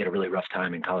 he had a really rough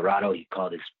time in Colorado. He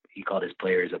called his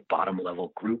players a bottom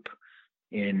level group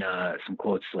in some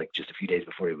quotes like just a few days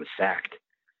before he was sacked.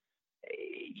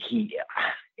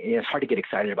 It's hard to get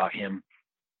excited about him.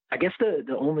 I guess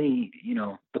the only,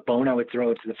 the bone I would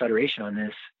throw to the Federation on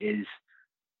this is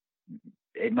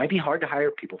it might be hard to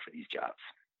hire people for these jobs.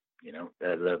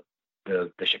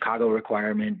 The Chicago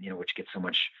requirement, which gets so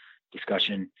much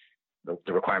discussion,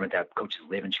 the requirement that coaches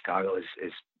live in Chicago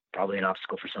is probably an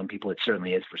obstacle for some people. It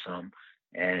certainly is for some.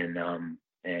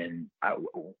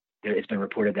 It's been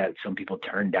reported that some people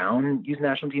turned down youth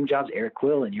national team jobs. Eric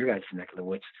Quill in your guys' neck of the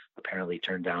woods apparently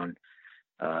turned down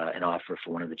an offer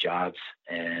for one of the jobs.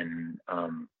 And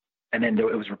then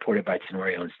it was reported by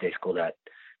Tenorio and Stay School that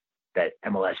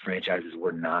MLS franchises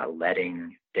were not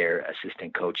letting their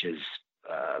assistant coaches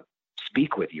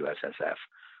speak with USSF,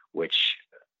 which,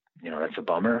 that's a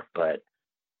bummer. But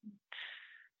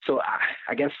so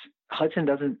I guess Hudson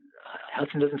doesn't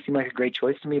seem like a great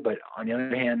choice to me, but on the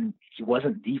other hand, he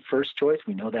wasn't the first choice.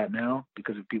 We know that now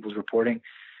because of people's reporting.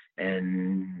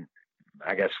 And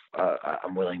I guess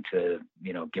I'm willing to,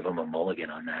 give him a mulligan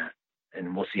on that,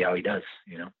 and we'll see how he does,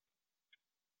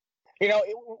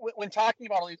 When talking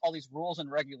about all these rules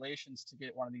and regulations to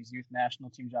get one of these youth national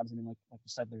team jobs, like you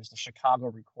said, there's the Chicago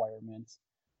requirement.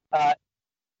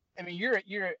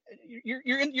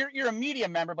 You're a media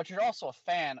member, but you're also a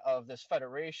fan of this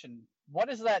federation. What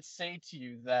does that say to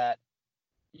you that,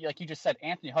 like you just said,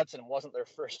 Anthony Hudson wasn't their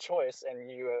first choice, and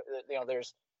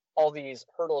there's all these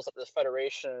hurdles that this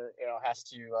federation has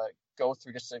to go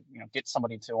through just to get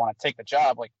somebody to want to take the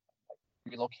job, like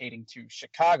relocating to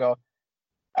Chicago.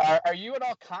 Are you at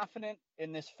all confident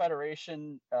in this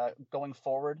federation going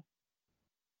forward?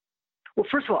 Well,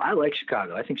 first of all, I like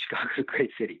Chicago. I think Chicago's a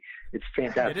great city. It's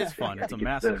fantastic. It is fun. It's a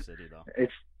massive city, though.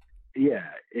 It's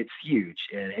huge,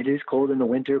 and it is cold in the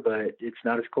winter, but it's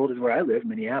not as cold as where I live,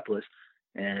 Minneapolis.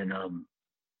 And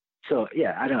so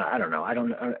yeah, I don't know.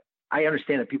 I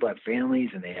understand that people have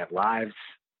families and they have lives.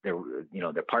 Their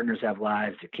partners have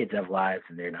lives, their kids have lives,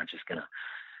 and they're not just gonna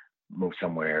move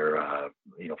somewhere,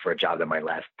 for a job that might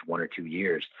last 1 or 2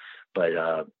 years. But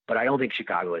I don't think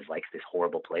Chicago is like this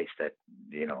horrible place that,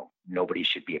 nobody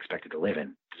should be expected to live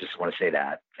in. Just want to say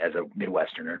that as a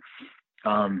Midwesterner.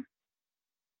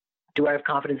 Do I have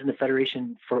confidence in the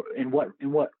Federation in what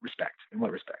respect? In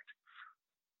what respect?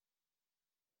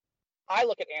 I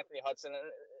look at Anthony Hudson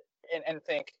and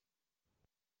think,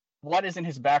 what is in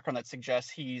his background that suggests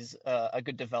he's a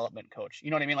good development coach? You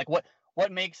know what I mean? Like what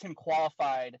makes him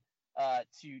qualified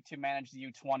to manage the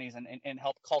U20s and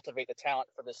help cultivate the talent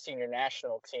for the senior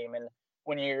national team? And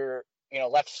when you're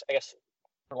left, I guess,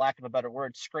 for lack of a better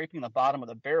word, scraping the bottom of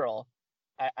the barrel,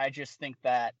 I just think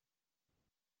that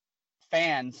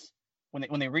fans,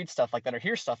 when they read stuff like that or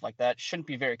hear stuff like that, shouldn't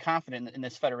be very confident in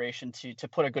this federation to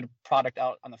put a good product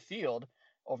out on the field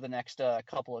over the next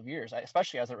couple of years,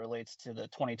 especially as it relates to the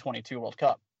 2022 World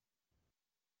Cup.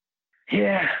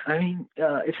 Yeah,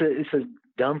 it's a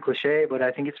dumb cliche, but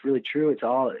I think it's really true. It's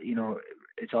all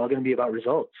going to be about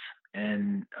results.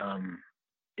 And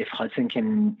if Hudson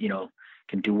can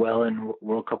do well in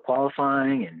World Cup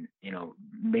qualifying and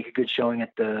make a good showing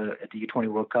at the U20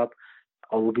 World Cup,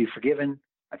 all will be forgiven.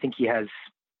 I think he has.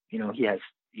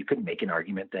 You could make an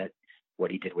argument that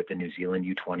what he did with the New Zealand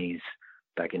U20s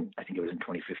back in, I think it was in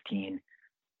 2015,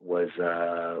 was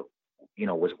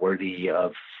worthy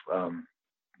of some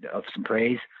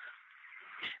praise.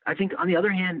 I think on the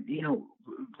other hand,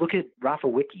 look at Rafa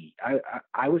Wicki.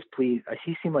 I was pleased.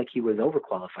 He seemed like he was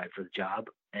overqualified for the job,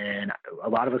 and a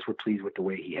lot of us were pleased with the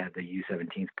way he had the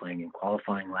U17s playing in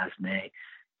qualifying last May.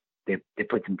 They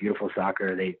put some beautiful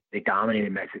soccer. They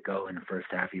dominated Mexico in the first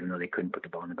half, even though they couldn't put the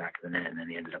ball in the back of the net, and then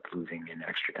they ended up losing in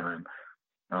extra time.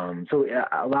 So yeah,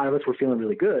 a lot of us were feeling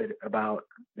really good about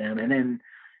them, and then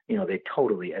they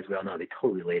totally, as we all know,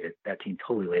 that team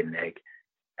totally laid an egg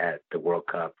at the World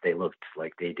Cup. They looked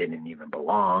like they didn't even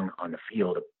belong on the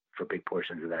field for big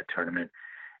portions of that tournament.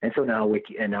 And so now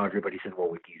everybody says, well,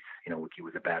 Wicki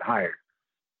was a bad hire.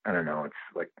 I don't know. It's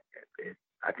like,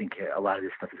 I think a lot of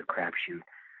this stuff is a crapshoot.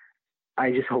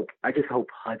 I just hope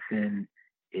Hudson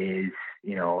is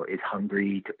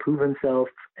hungry to prove himself,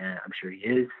 and I'm sure he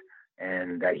is.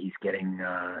 and that he's getting,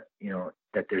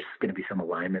 that there's going to be some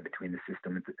alignment between the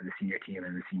system and the senior team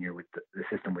and the senior with the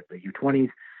system with the U20s.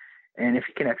 And if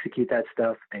he can execute that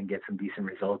stuff and get some decent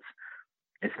results,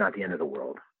 it's not the end of the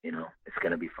world. It's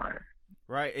going to be fine.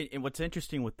 Right. And what's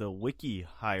interesting with the Wiki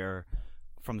hire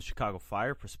from the Chicago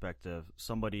Fire perspective,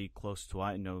 somebody close to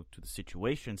to the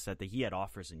situation said that he had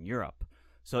offers in Europe.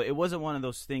 So it wasn't one of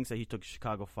those things that he took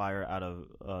Chicago Fire out of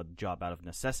a job out of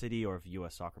necessity, or if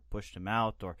U.S. Soccer pushed him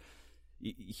out, or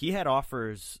he had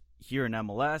offers here in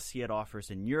MLS. He had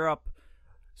offers in Europe.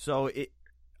 So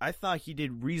I thought he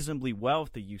did reasonably well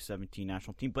with the U17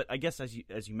 national team. But I guess as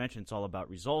you mentioned, it's all about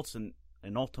results, and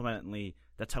ultimately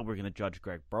that's how we're going to judge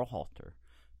Greg Berhalter.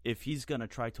 If he's going to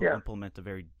try to implement a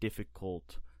very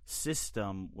difficult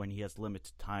system when he has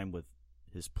limited time with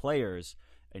his players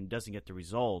and doesn't get the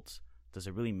results, does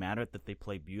it really matter that they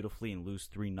play beautifully and lose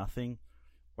 3-0?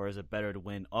 Or is it better to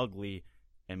win ugly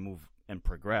and move and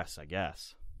progress, I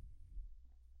guess?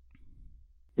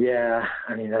 Yeah,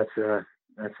 I mean, that's an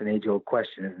age-old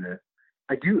question, isn't it?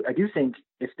 I do think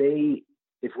if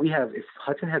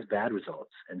Hudson has bad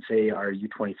results and say our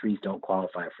U23s don't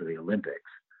qualify for the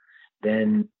Olympics,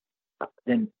 then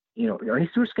Ernie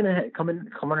Stewart's going to come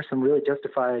under some really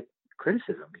justified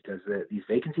criticism, because these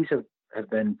vacancies have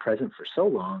been present for so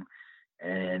long,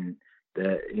 and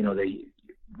the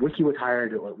Wiki was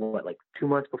hired like 2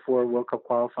 months before World Cup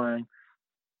qualifying.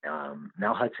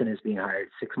 Now Hudson is being hired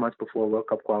 6 months before World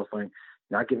Cup qualifying,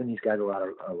 not giving these guys a lot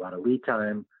of lead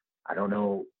time. I don't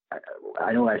know.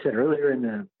 I know I said earlier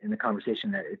in the conversation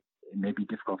that it may be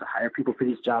difficult to hire people for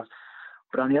these jobs,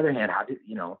 but on the other hand,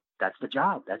 that's the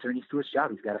job. That's Ernie Stewart's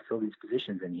job. He's got to fill these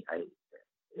positions, and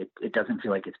it doesn't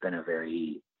feel like it's been a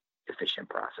very efficient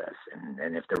process.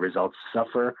 And if the results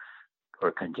suffer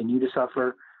or continue to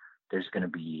suffer, there's going to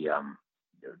be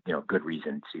good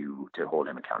reason to hold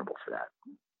him accountable for that.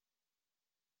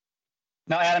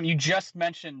 Now, Adam, you just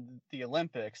mentioned the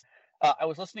Olympics. I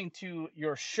was listening to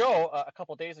your show a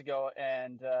couple of days ago,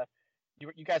 and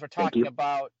you guys were talking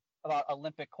about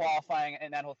Olympic qualifying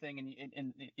and that whole thing.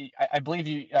 And I believe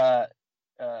you were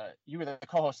the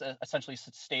co-host, essentially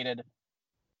stated,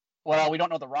 well, we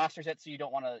don't know the rosters yet, so you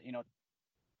don't want to,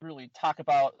 really talk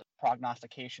about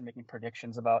prognostication, making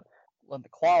predictions about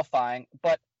Olympic qualifying.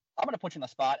 But I'm going to put you on the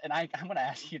spot, and I'm going to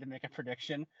ask you to make a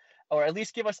prediction, or at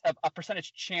least give us a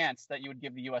percentage chance that you would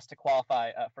give the U.S. to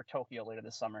qualify for Tokyo later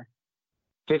this summer.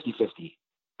 50-50.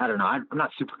 I don't know. I'm not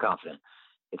super confident.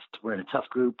 We're in a tough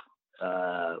group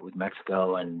with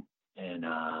Mexico and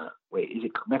wait, is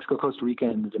it Mexico, Costa Rica,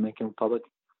 and the Dominican Republic?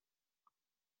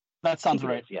 That sounds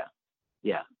right.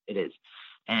 Yeah, it is.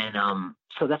 And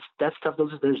so that's tough.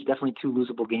 There's definitely 2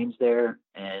 losable games there,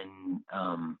 and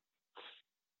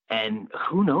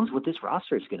who knows what this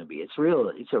roster is going to be. It's a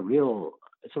real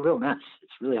mess.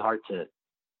 It's really hard to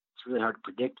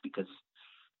predict, because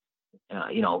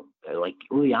like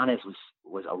Ulianes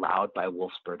was allowed by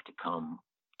Wolfsburg to come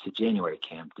to January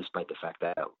camp, despite the fact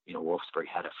that Wolfsburg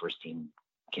had a first team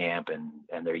camp and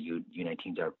their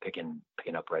U19s are picking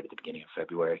up right at the beginning of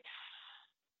February.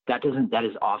 That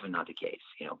is often not the case.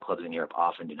 Clubs in Europe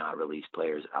often do not release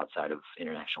players outside of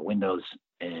international windows,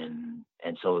 and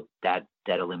so that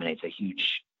eliminates a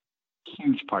huge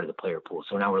part of the player pool.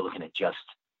 So now we're looking at just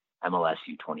MLS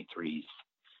U23s,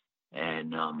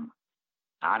 and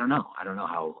I don't know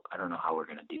how we're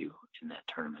going to do in that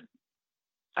tournament.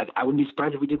 I wouldn't be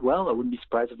surprised if we did well. I wouldn't be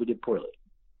surprised if we did poorly.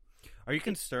 Are you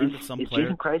concerned that some is player?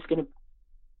 Jason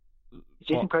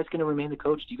Price going to remain the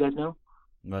coach? Do you guys know?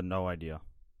 No idea.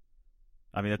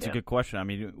 I mean, that's a good question. I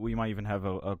mean, we might even have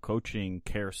a coaching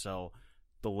carousel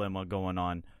dilemma going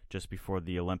on just before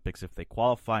the Olympics if they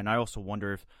qualify. And I also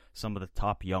wonder if some of the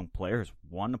top young players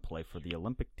want to play for the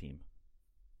Olympic team.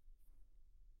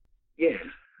 Yeah,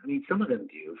 I mean, some of them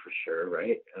do for sure,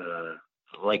 right? They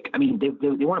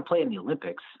want to play in the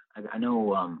Olympics. I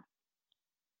know.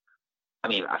 I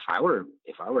mean, if I were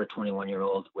a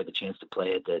 21-year-old with a chance to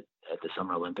play at the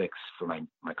Summer Olympics for my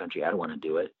country, I'd want to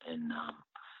do it. And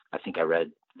I think I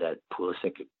read that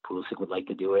Pulisic would like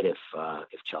to do it if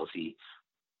Chelsea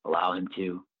allow him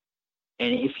to.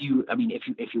 And if you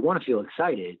want to feel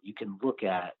excited, you can look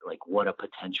at like what a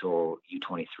potential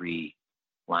U23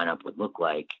 lineup would look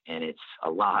like, and it's a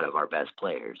lot of our best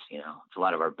players. It's a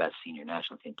lot of our best senior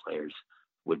national team players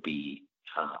would be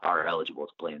are eligible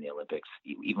to play in the Olympics,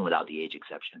 even without the age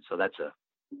exception. So that's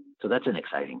an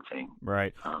exciting thing,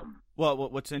 right? Well,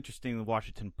 what's interesting, the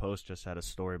Washington Post just had a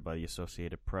story by the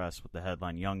Associated Press with the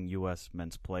headline "Young U.S.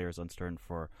 men's players uncertain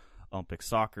for Olympic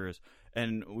soccer,"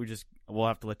 and we'll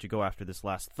have to let you go after this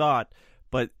last thought.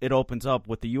 But it opens up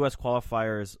with the U.S.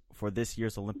 qualifiers for this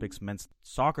year's Olympics men's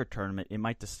soccer tournament. It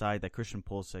might decide that Christian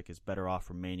Pulisic is better off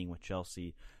remaining with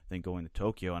Chelsea than going to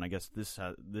Tokyo. And I guess this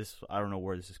I don't know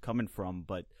where this is coming from,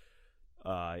 but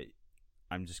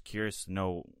I'm just curious to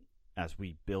know, as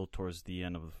we build towards the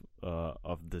end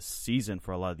of the season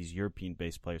for a lot of these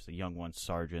European-based players, the young ones,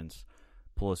 Sargents,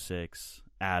 Pulisic,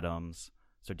 Adams,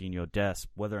 Serginho Dest,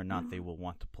 whether or not they will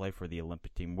want to play for the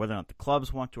Olympic team, whether or not the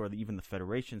clubs want to, or even the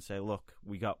federation say, look,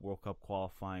 we got World Cup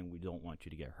qualifying, we don't want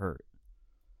you to get hurt.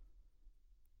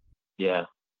 Yeah.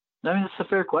 I mean, that's a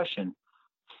fair question.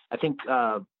 I think,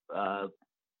 I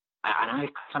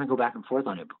kind of go back and forth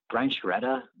on it. Brian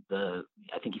Sciaretta, I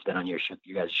think he's been on your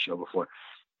guys' show before.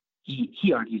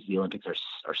 He argues the Olympics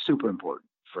are super important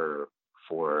for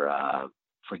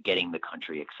getting the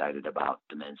country excited about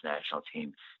the men's national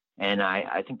team. And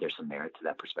I think there's some merit to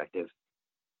that perspective.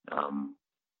 Is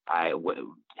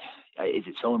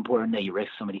it so important that you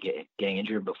risk somebody getting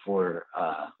injured before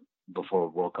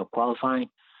World Cup qualifying?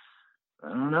 I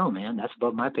don't know, man. That's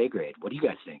above my pay grade. What do you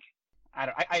guys think?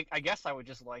 I guess I would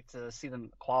just like to see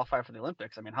them qualify for the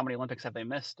Olympics. I mean, how many Olympics have they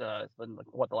missed? The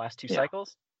last two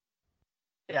cycles?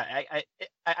 Yeah,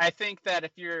 I think that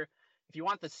if you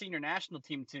want the senior national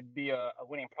team to be a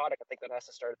winning product, I think that has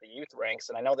to start at the youth ranks.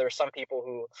 And I know there are some people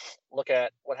who look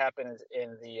at what happened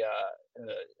in the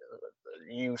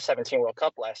U17 World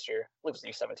Cup last year. I believe it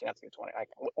was the U17, not the U20.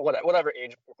 Whatever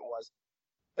age group it was.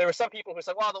 There were some people who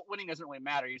said, "Well, the winning doesn't really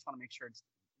matter. You just want to make sure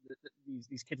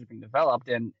these kids are being developed."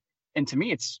 And to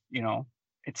me, it's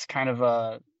kind of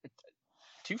a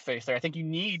two-faced there. I think you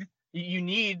need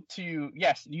to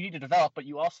develop, but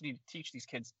you also need to teach these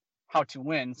kids how to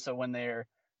win. So when they're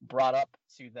brought up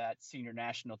to that senior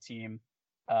national team,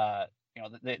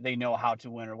 they know how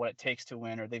to win or what it takes to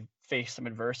win, or they've faced some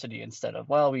adversity instead of,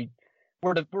 well,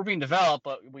 we're being developed,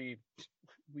 but we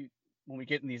when we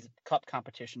get in these cup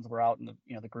competitions, we're out in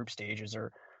the group stages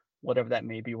or whatever that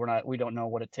may be. We don't know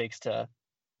what it takes to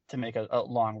make a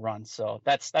long run. So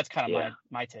that's kind of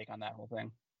my take on that whole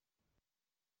thing.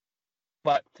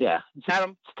 But yeah,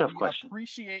 Adam, it's a tough question.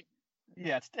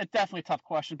 It's definitely a tough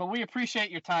question, but we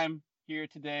appreciate your time here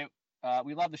today.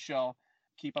 We love the show.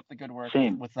 Keep up the good work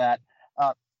with that.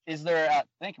 Is there?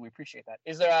 Thank you. We appreciate that.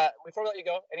 Is there? Before we let you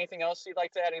go, anything else you'd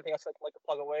like to add? Anything else you'd like to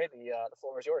plug away? The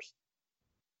floor is yours.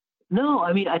 No,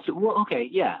 I mean, I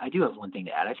do have one thing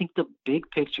to add. I think the big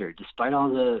picture, despite all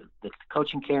the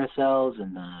coaching carousels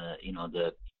and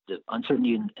the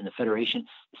uncertainty in the federation,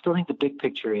 I still think the big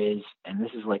picture is, and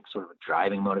this is like sort of a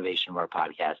driving motivation of our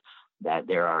podcast, that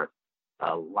there are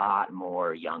a lot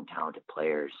more young, talented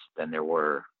players than there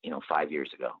were, 5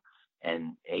 years ago.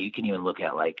 And you can even look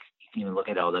at all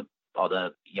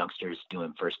the youngsters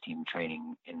doing first team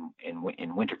training in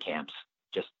winter camps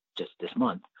just this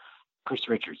month. Chris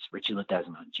Richards, Richie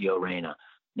Ledesma, Gio Reyna,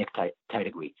 Nick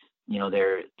Taitegui.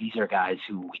 These are guys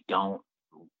who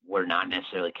we're not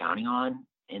necessarily counting on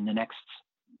in the next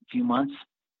few months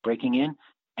breaking in.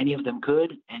 Any of them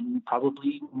could, and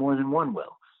probably more than one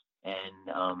will.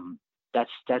 And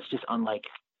that's just unlike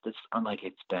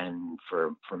it's been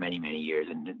for many, many years.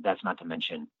 And that's not to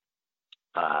mention,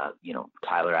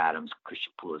 Tyler Adams,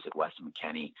 Christian Pulisic, Weston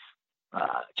McKennie,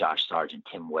 Josh Sargent,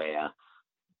 Tim Weah.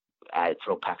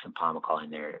 Throw Paxton Pomacall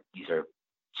in there. These are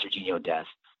Serginho Dest.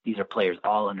 These are players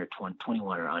all under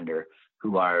 21 or under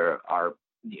who are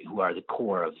the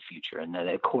core of the future and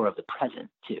the core of the present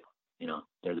too.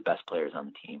 They're the best players on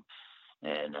the team,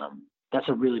 and that's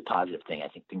a really positive thing. I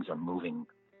think things are moving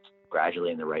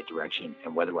gradually in the right direction,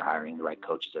 and whether we're hiring the right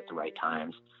coaches at the right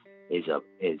times is an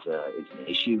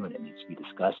issue, and it needs to be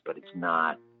discussed. But it's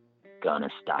not gonna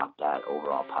stop that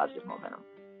overall positive momentum.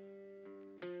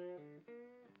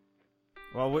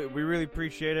 Well, we really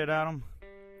appreciate it, Adam.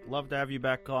 Love to have you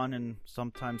back on and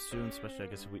sometime soon, especially, I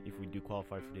guess, if we do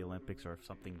qualify for the Olympics or if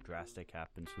something drastic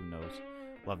happens, who knows.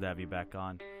 Love to have you back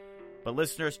on. But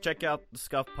listeners, check out the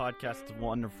Scuffed podcast. It's a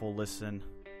wonderful listen.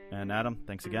 And Adam,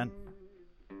 thanks again.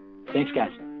 Thanks,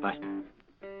 guys. Bye.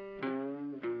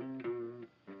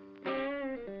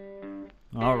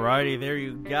 Alrighty, there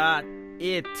you got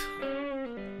it.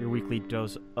 Your weekly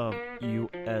dose of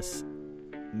U.S.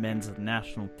 men's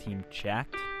national team chat.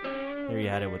 There you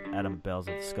had it with Adam Belz of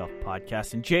the Scuffed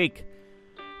podcast. And Jake,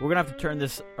 we're going to have to turn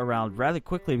this around rather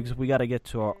quickly because we got to get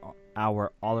to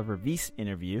our Oliver Wyss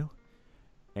interview.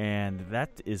 And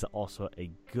that is also a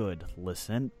good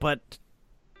listen. But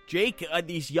Jake,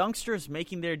 these youngsters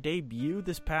making their debut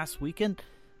this past weekend,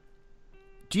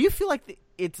 do you feel like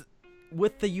it's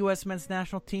with the U.S. men's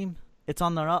national team, it's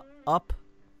on the up?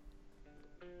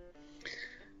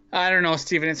 I don't know,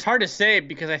 Steven. It's hard to say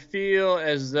because I feel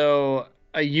as though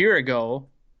a year ago,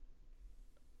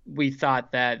 we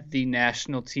thought that the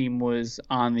national team was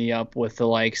on the up with the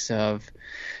likes of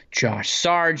Josh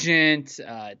Sargent,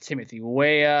 Timothy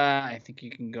Weah. I think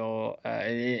you can go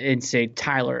and say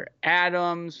Tyler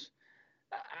Adams.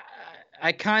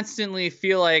 I constantly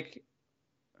feel like,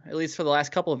 at least for the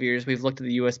last couple of years, we've looked at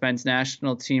the U.S. men's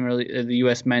national team or the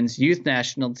U.S. men's youth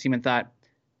national team and thought,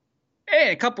 hey,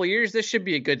 in a couple of years, this should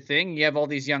be a good thing. You have all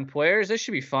these young players. This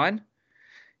should be fun.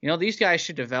 These guys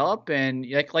should develop. And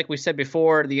like we said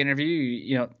before the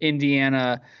interview,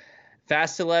 Indiana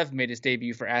Vasilev made his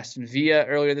debut for Aston Villa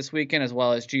earlier this weekend, as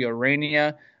well as Gio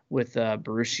Reyna with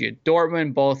Borussia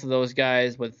Dortmund. Both of those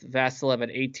guys with Vasilev at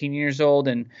 18 years old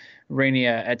and Reyna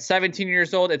at 17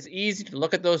 years old. It's easy to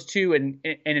look at those two and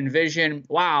envision,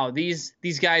 wow, these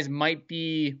guys might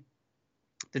be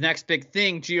the next big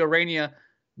thing. Gio Reyna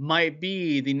might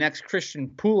be the next Christian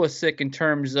Pulisic in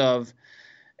terms of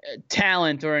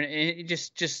talent, or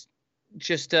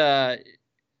just a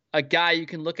guy you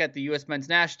can look at the U.S. men's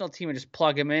national team and just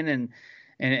plug him in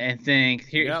and think,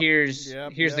 here's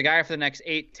the guy for the next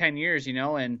 8-10 years,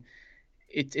 and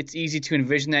it's easy to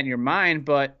envision that in your mind.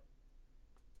 But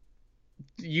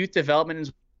youth development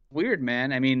is weird,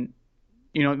 man. I mean,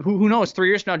 who knows? 3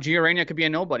 years from now, Gio Reyna could be a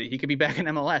nobody. He could be back in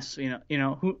MLS.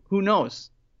 Who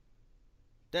knows?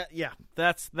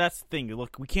 That's the thing.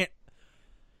 Look, we can't.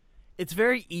 It's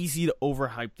very easy to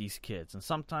overhype these kids, and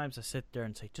sometimes I sit there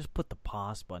and say, just put the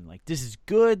pause button. Like, this is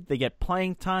good. They get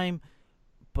playing time,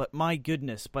 but my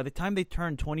goodness, by the time they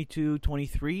turn 22,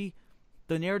 23,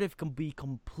 the narrative can be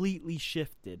completely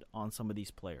shifted on some of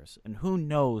these players, and who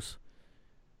knows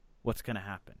what's going to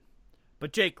happen.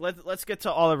 But Jake, let's get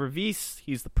to Oliver Wyss.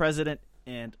 He's the president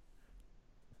and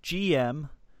GM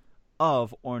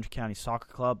of Orange County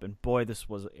Soccer Club, and boy, this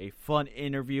was a fun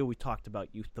interview. We talked about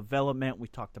youth development. We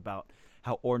talked about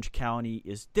how Orange County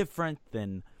is different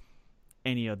than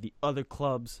any of the other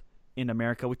clubs in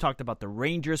America. We talked about the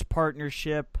Rangers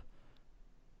partnership.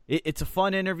 It's a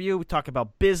fun interview. We talk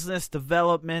about business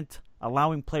development,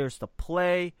 allowing players to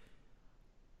play.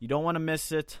 You don't want to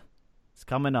miss it. It's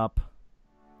coming up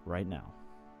right now.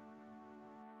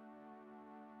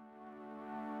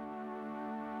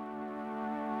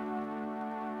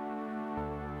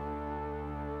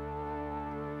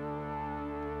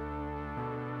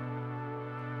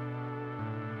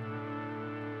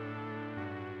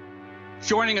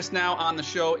 Joining us now on the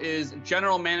show is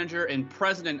General Manager and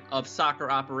President of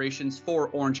Soccer Operations for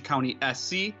Orange County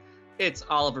SC. It's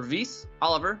Oliver Wyss.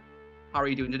 Oliver, how are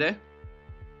you doing today?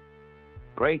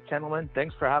 Great, gentlemen.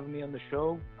 Thanks for having me on the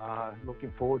show.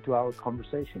 Looking forward to our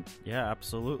conversation. Yeah,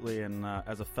 absolutely. And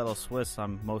as a fellow Swiss,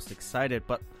 I'm most excited.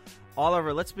 But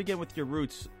Oliver, let's begin with your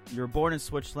roots. You're born in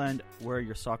Switzerland, where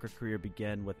your soccer career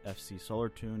began with FC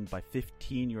Solothurn. By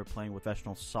 15, you were playing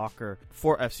professional soccer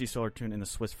for FC Solothurn in the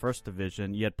Swiss First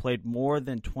Division. You had played more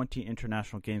than 20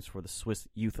 international games for the Swiss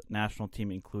youth national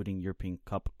team, including European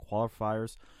Cup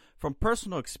qualifiers. From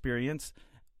personal experience,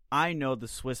 I know the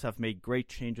Swiss have made great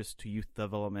changes to youth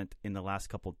development in the last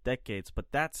couple decades.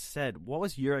 But that said, what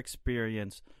was your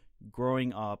experience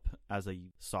growing up as a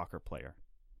soccer player?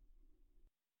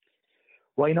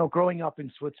 Well, growing up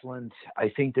in Switzerland,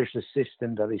 I think there's a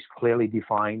system that is clearly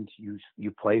defined.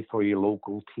 You play for your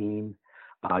local team.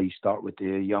 You start with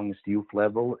the youngest youth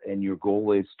level, and your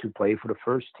goal is to play for the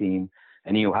first team.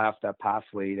 And you have that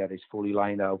pathway that is fully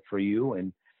lined out for you,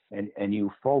 and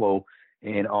you follow.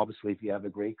 And obviously, if you have a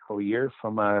great career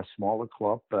from a smaller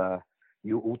club,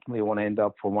 you ultimately want to end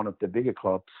up for one of the bigger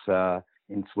clubs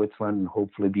in Switzerland and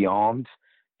hopefully beyond.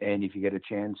 And if you get a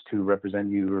chance to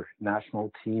represent your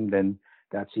national team, then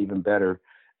that's even better.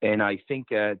 And I think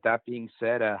that being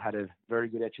said, I had a very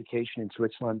good education in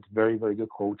Switzerland, very, very good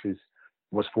coaches.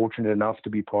 Was fortunate enough to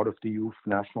be part of the youth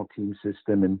national team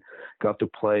system and got to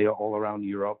play all around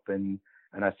Europe. And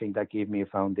I think that gave me a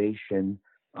foundation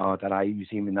that I use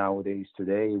even nowadays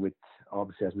today with,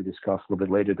 obviously, as we discussed a little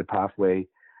bit later, the pathway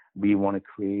we want to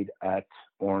create at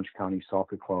Orange County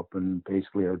Soccer Club, and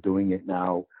basically are doing it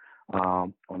now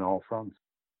on all fronts.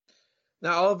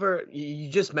 Now, Oliver, you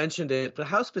just mentioned it, but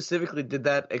how specifically did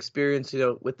that experience,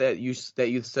 with that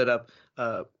youth setup,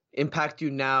 impact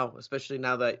you now, especially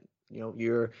now that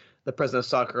you're the president of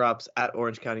soccer ops at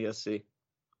Orange County SC?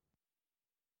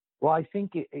 Well, I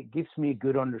think it gives me a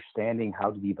good understanding how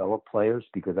to develop players,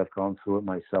 because I've gone through it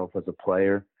myself as a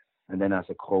player and then as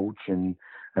a coach, and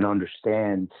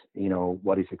understand,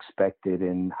 what is expected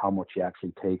and how much it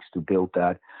actually takes to build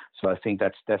that. So I think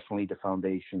that's definitely the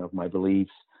foundation of my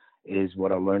beliefs, is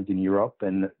what I learned in Europe,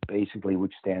 and basically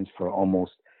which stands for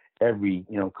almost every,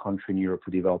 country in Europe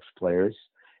who develops players.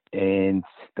 And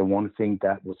the one thing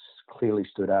that was clearly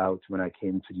stood out when I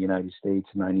came to the United States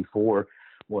in '94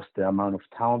 was the amount of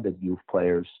talented youth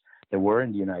players there were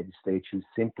in the United States who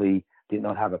simply did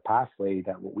not have a pathway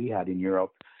that what we had in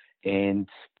Europe. And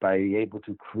by able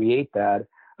to create that,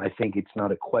 I think it's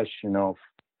not a question of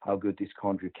how good this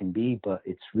country can be, but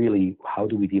it's really how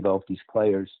do we develop these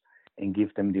players and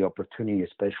give them the opportunity,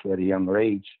 especially at a younger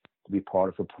age, to be part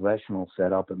of a professional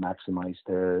setup and maximize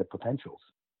their potentials.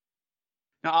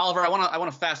 Now, Oliver, I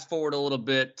want to fast forward a little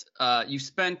bit.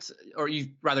 You've been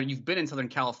in Southern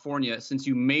California since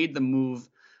you made the move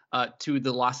to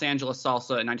the Los Angeles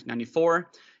Salsa in 1994.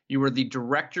 You were the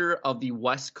director of the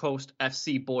West Coast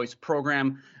FC Boys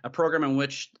program, a program in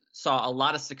which saw a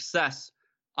lot of success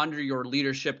under your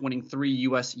leadership, winning 3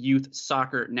 U.S. Youth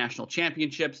Soccer National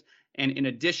Championships, and in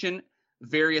addition,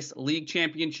 various league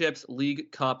championships,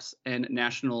 league cups, and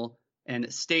national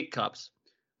and state cups.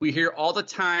 We hear all the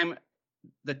time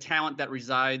the talent that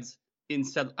resides in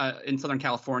Southern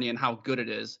California and how good it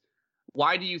is.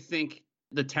 Why do you think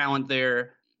the talent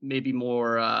there may be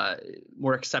more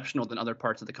exceptional than other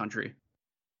parts of the country?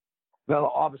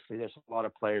 Well, obviously, there's a lot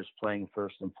of players playing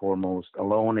first and foremost.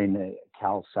 Alone in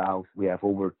Cal South, we have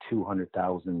over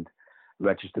 200,000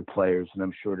 registered players, and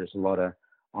I'm sure there's a lot of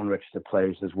unregistered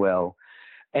players as well.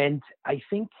 And I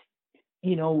think,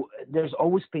 there's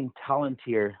always been talent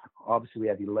here. Obviously, we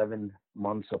had 11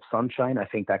 months of sunshine. I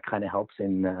think that kind of helps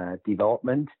in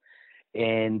development.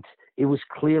 And it was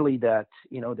clearly that,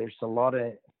 there's a lot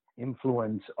of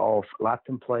influence of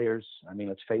Latin players. I mean,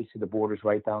 let's face it, the border's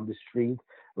right down the street,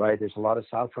 right? There's a lot of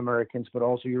South Americans, but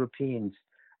also Europeans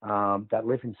that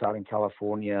live in Southern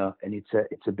California. And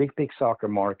it's a big soccer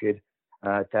market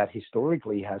that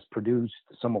historically has produced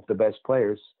some of the best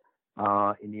players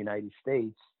in the United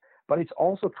States. But it's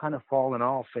also kind of fallen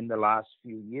off in the last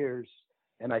few years.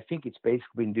 And I think it's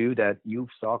basically been due that youth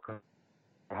soccer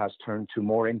has turned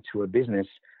more into a business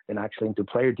than actually into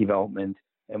player development.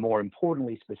 And more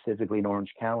importantly, specifically in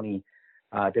Orange County,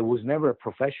 there was never a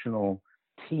professional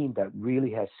team that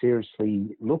really has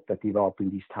seriously looked at developing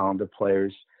these talented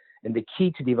players. And the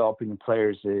key to developing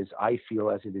players is, I feel,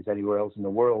 as it is anywhere else in the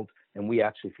world, and we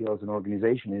actually feel as an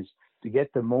organization, is to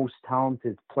get the most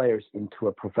talented players into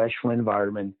a professional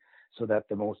environment so that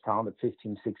the most talented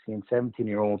 15, 16,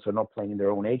 17-year-olds are not playing in their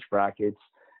own age brackets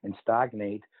and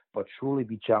stagnate, but truly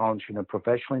be challenged in a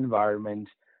professional environment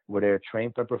where they're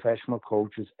trained by professional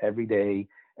coaches every day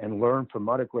and learn from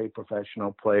other great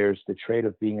professional players the trade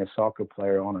of being a soccer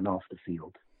player on and off the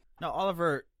field. Now,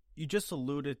 Oliver, you just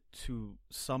alluded to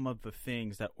some of the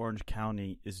things that Orange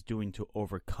County is doing to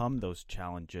overcome those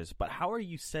challenges, but how are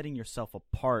you setting yourself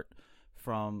apart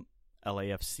from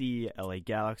LAFC, LA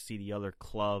Galaxy, the other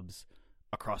clubs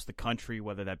across the country,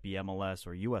 whether that be MLS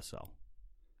or USL?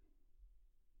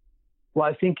 Well,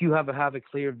 I think you have a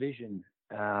clear vision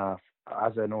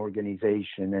as an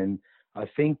organization. And I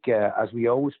think as we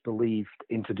always believed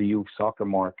into the youth soccer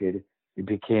market, it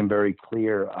became very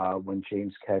clear when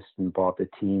James Keston bought the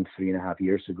team 3.5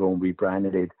 years ago and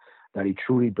rebranded it, that he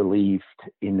truly believed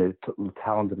in the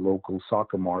talented local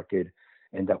soccer market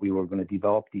and that we were going to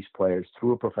develop these players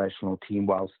through a professional team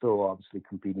while still obviously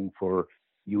competing for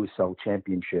USL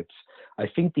championships. I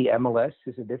think the MLS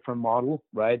is a different model,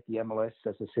 right? The MLS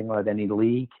has a single identity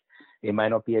league. It might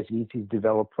not be as easy to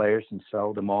develop players and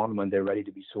sell them on when they're ready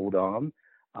to be sold on.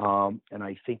 And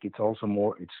I think it's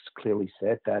also it's clearly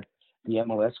said that the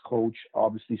MLS coach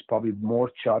obviously is probably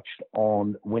more judged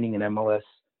on winning an MLS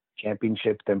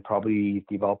championship than probably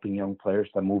developing young players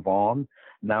that move on.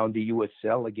 Now in the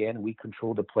USL, again, we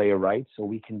control the player rights, so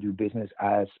we can do business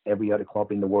as every other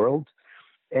club in the world.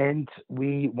 And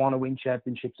we want to win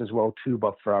championships as well, too.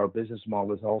 But for our business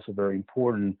model, it's also very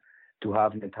important to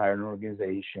have an entire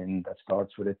organization that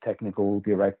starts with a technical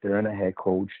director and a head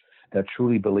coach that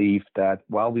truly believe that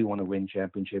while we want to win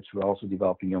championships, we're also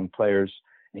developing young players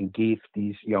and give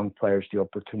these young players the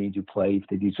opportunity to play, if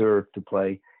they deserve to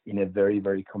play, in a very,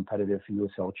 very competitive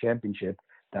USL championship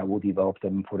that will develop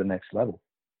them for the next level.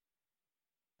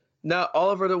 Now,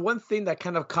 Oliver, the one thing that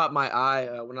kind of caught my eye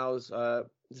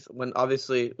when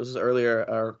obviously this was earlier,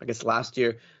 or I guess last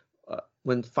year,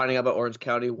 when finding out about Orange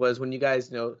County, was when you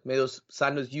guys,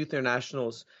 signed those youth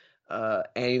internationals,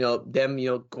 and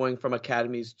them, going from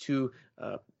academies to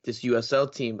this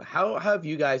USL team. How have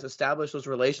you guys established those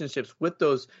relationships with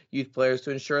those youth players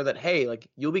to ensure that, hey, like,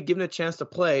 you'll be given a chance to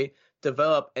play,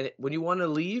 develop, and when you want to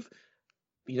leave,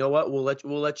 you know what, we'll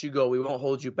let you go. We won't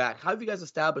hold you back. How have you guys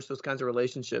established those kinds of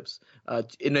relationships,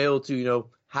 in able to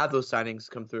have those signings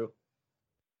come through?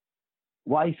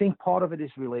 Well, I think part of it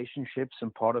is relationships,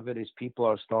 and part of it is people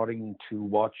are starting to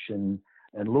watch and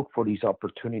look for these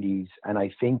opportunities. And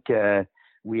I think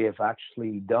we have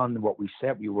actually done what we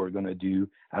said we were going to do.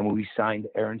 And when we signed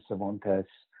Aaron Cervantes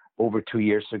over 2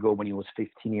 years ago when he was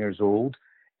 15 years old,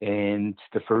 and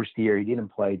the first year he didn't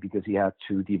play because he had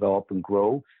to develop and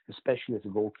grow, especially as a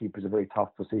goalkeeper. It's a very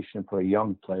tough position for a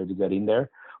young player to get in there.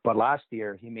 But last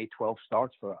year he made 12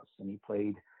 starts for us, and he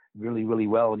played really, really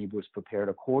well, and he was prepared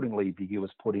accordingly because he was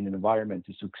put in an environment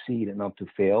to succeed and not to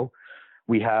fail.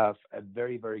 We have a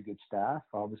very, very good staff,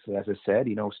 obviously, as I said,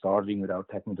 starting with our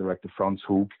technical director, Franz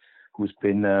Hoek, who's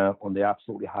been on the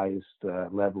absolutely highest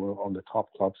level on the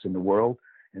top clubs in the world,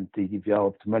 and they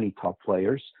developed many top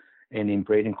players. And in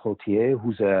Braden Cloutier,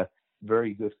 who's a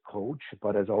very good coach,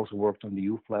 but has also worked on the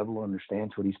youth level,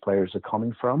 understands where these players are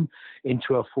coming from,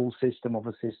 into a full system of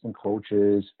assistant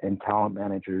coaches and talent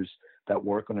managers that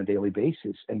work on a daily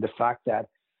basis. And the fact that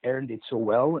Aaron did so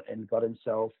well and got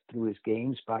himself through his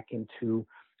games back into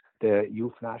the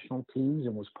youth national teams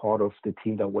and was part of the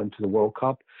team that went to the World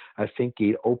Cup, I think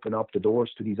it opened up the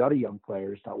doors to these other young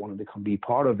players that wanted to be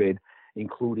part of it,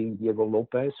 including Diego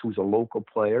Lopez, who's a local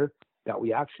player that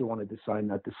we actually wanted to sign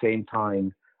at the same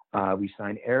time. We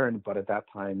signed Aaron, but at that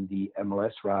time the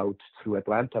MLS route through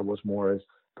Atlanta was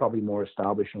probably more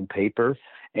established on paper.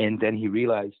 And then he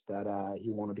realized that he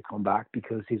wanted to come back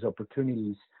because his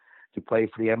opportunities to play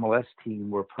for the MLS team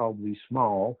were probably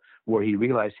small, where he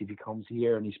realized if he comes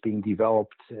here and he's being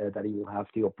developed, that he will have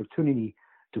the opportunity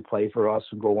to play for us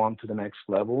and go on to the next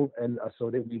level. And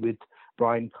so that we with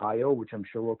Brian Caio, which I'm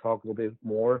sure we'll talk a little bit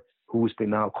more, who's been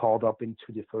now called up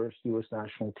into the first U.S.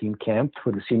 national team camp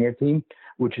for the senior team,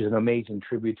 which is an amazing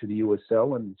tribute to the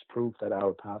USL, and it's proof that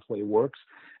our pathway works.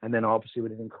 And then obviously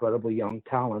with an incredibly young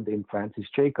talent in Francis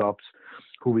Jacobs,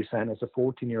 who we signed as a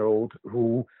 14-year-old,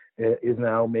 who is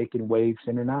now making waves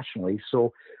internationally.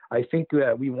 So I think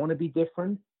we want to be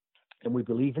different, and we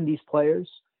believe in these players,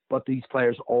 but these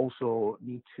players also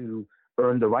need to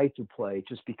earn the right to play.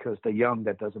 Just because they're young,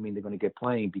 that doesn't mean they're going to get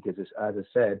playing, because as I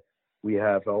said, we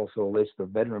have also a list of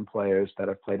veteran players that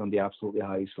have played on the absolutely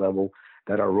highest level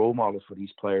that are role models for these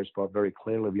players, but very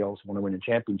clearly we also want to win a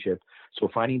championship. So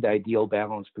finding the ideal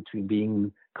balance between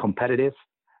being competitive,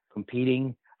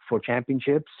 competing for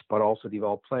championships, but also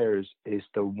develop players is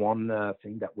the one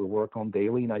thing that we work on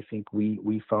daily. And I think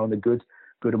we found a good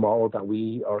model that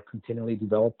we are continually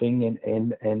developing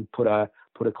and put a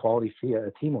quality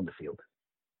team on the field.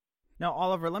 Now,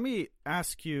 Oliver, let me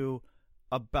ask you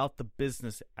about the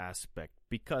business aspect,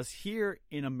 because here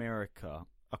in America,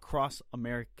 across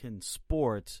American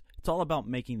sports, it's all about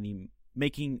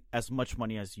making as much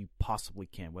money as you possibly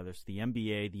can, whether it's the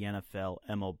NBA, the NFL,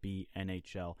 MLB,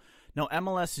 NHL. Now,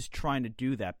 MLS is trying to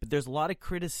do that, but there's a lot of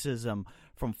criticism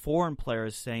from foreign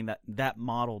players saying that that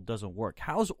model doesn't work.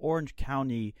 How's Orange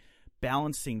County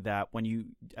balancing that when you,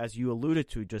 as you alluded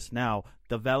to just now,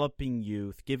 developing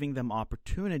youth, giving them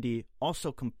opportunity,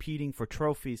 also competing for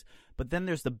trophies, but then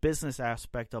there's the business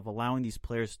aspect of allowing these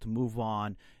players to move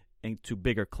on into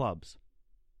bigger clubs?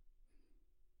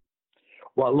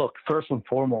 Well, look, first and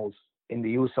foremost, in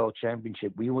the USL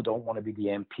Championship, we don't want to be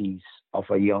the MPs of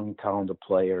a young, talented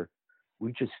player.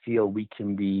 We just feel we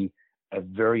can be a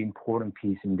very important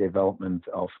piece in development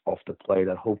of the player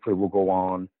that hopefully will go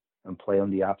on and play on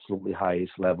the absolutely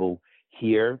highest level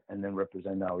here and then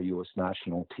represent our U.S.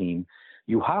 national team.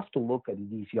 You have to look at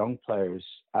these young players,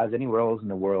 as anywhere else in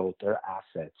the world, they're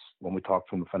assets when we talk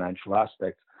from a financial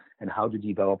aspect and how to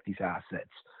develop these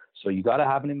assets. So you got to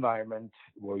have an environment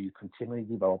where you continually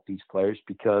develop these players,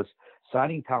 because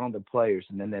signing talented players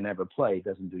and then they never play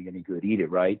doesn't do you any good either,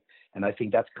 right? And I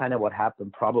think that's kind of what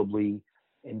happened probably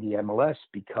in the MLS,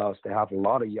 because they have a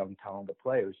lot of young talented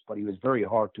players, but it was very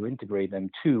hard to integrate them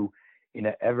too in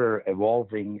an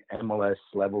ever-evolving MLS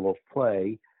level of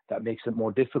play that makes it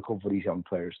more difficult for these young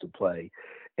players to play.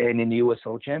 And in the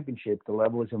USL Championship, the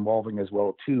level is evolving as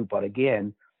well too, but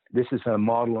again, this is a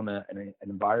model and an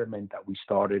environment that we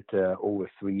started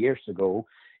over 3 years ago,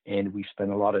 and we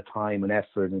spent a lot of time and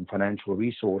effort and financial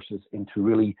resources into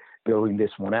really building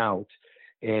this one out.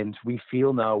 And we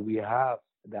feel now we have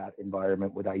that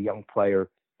environment where a young player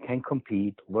can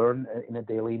compete, learn in a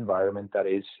daily environment that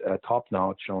is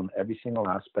top-notch on every single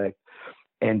aspect,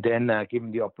 and then give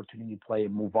them the opportunity to play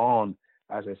and move on.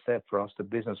 As I said, for us, the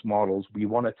business models, we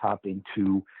want to tap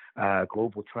into a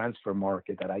global transfer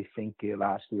market that I think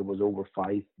last year was over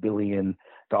 $5 billion.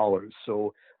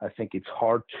 So I think it's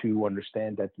hard to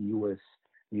understand that the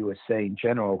USA in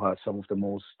general has some of the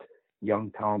most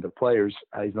young, talented players.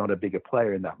 Is not a bigger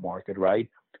player in that market, right?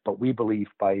 But we believe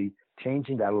by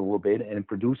changing that a little bit and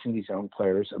producing these young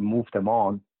players and move them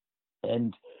on,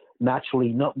 and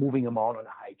naturally not moving them on a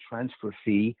high transfer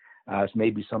fee, as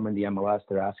maybe some in the MLS,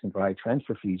 they're asking for high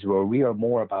transfer fees, where we are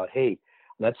more about, hey,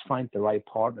 let's find the right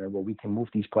partner where we can move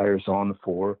these players on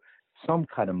for some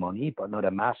kind of money, but not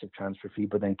a massive transfer fee,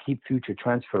 but then keep future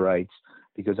transfer rights.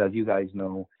 Because as you guys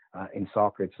know, in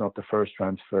soccer, it's not the first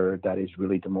transfer that is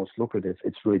really the most lucrative.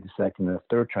 It's really the second and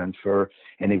third transfer.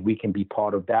 And if we can be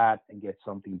part of that and get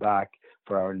something back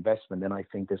for our investment, then I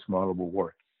think this model will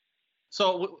work.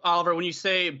 So, Oliver, when you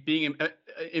say being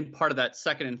in part of that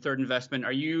second and third investment,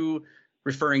 are you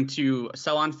referring to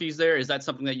sell-on fees there? Is that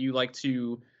something that you like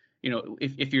to,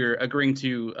 if you're agreeing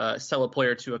to sell a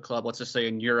player to a club, let's just say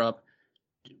in Europe,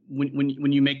 when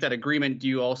you make that agreement, do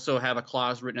you also have a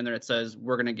clause written in there that says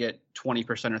we're going to get 20%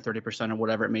 or 30% or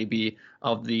whatever it may be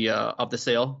of the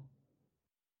sale?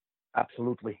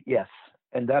 Absolutely, yes.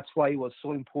 And that's why it was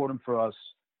so important for us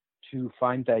to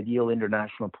find the ideal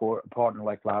international partner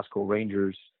like Glasgow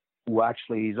Rangers, who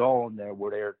actually is all in there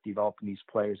where they're developing these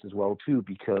players as well too,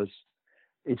 because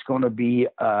it's going to be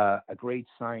a great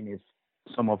sign if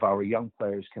some of our young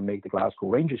players can make the Glasgow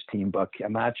Rangers team. But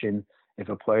imagine if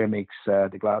a player makes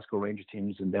the Glasgow Rangers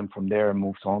teams and then from there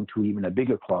moves on to even a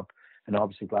bigger club. And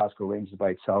obviously Glasgow Rangers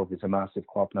by itself is a massive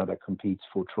club now that competes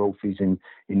for trophies in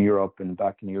Europe and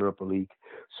back in the Europa League.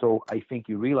 So I think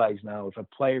you realize now if a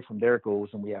player from there goes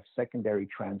and we have secondary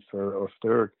transfer or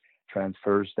third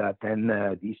transfers, that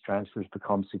then these transfers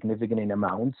become significant in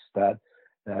amounts that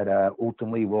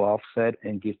ultimately will offset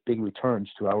and give big returns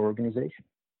to our organization.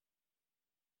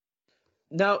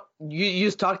 Now, you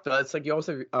just talked about it. It's like you always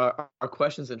have our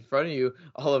questions in front of you,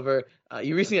 Oliver.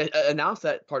 You recently announced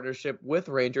that partnership with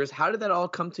Rangers. How did that all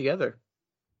come together?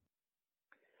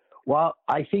 Well,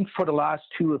 I think for the last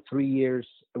 2 or 3 years,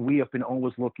 we have been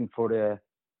always looking for the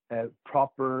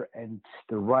proper and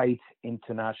the right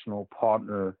international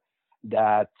partner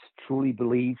that truly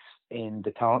believes in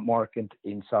the talent market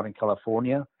in Southern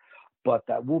California, but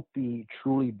that would be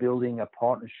truly building a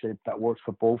partnership that works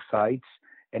for both sides.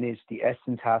 And the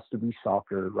essence has to be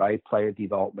soccer, right? Player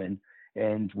development.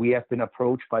 And we have been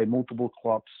approached by multiple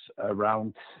clubs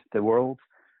around the world.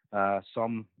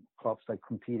 Some clubs that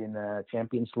compete in the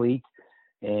Champions League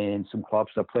and some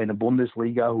clubs that play in the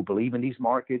Bundesliga who believe in these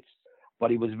markets.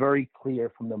 But it was very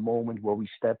clear from the moment where we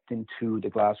stepped into the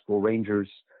Glasgow Rangers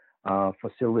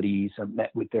facilities and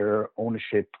met with their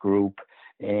ownership group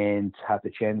and had the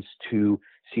chance to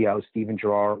see how Steven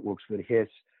Gerrard works with his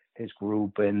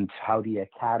group and how the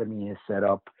academy is set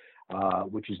up,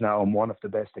 which is now one of the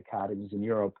best academies in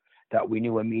Europe, that we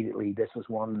knew immediately this was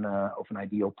one of an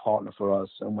ideal partner for us.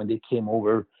 And when they came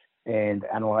over and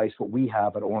analyzed what we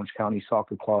have at Orange County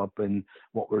Soccer Club and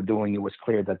what we're doing, it was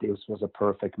clear that this was a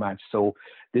perfect match. So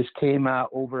this came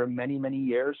over many, many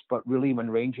years, but really when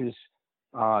Rangers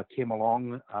came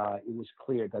along, it was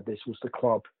clear that this was the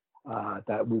club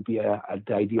that would be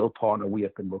the ideal partner we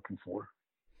have been looking for.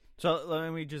 So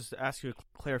let me just ask you a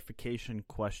clarification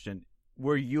question.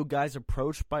 Were you guys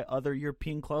approached by other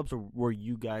European clubs, or were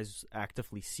you guys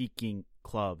actively seeking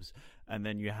clubs, and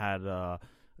then you had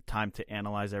time to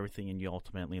analyze everything and you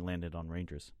ultimately landed on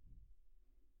Rangers?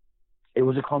 It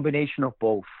was a combination of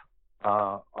both.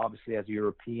 Obviously, as a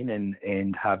European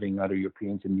and having other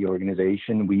Europeans in the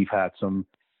organization, we've had some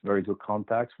very good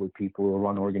contacts with people who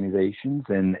run organizations,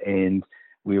 and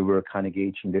we were kind of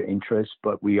gauging their interest,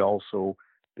 but we also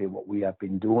did what we have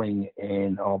been doing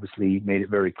and obviously made it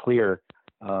very clear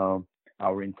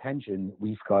our intention.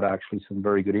 We've got actually some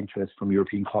very good interest from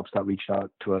European clubs that reached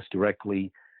out to us directly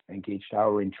and gauged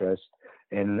our interest.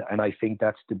 And I think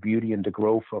that's the beauty and the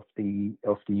growth of the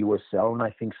USL, and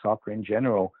I think soccer in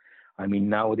general. I mean,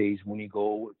 nowadays when you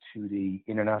go to the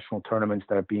international tournaments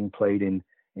that are being played in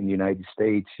the United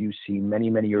States, you see many,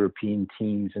 many European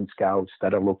teams and scouts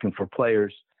that are looking for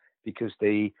players because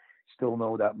they still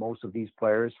know that most of these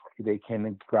players they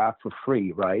can grab for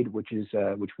free, right? Which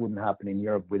wouldn't happen in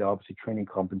Europe with obviously training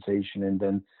compensation and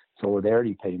then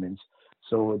solidarity payments.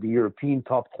 So the European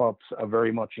top clubs are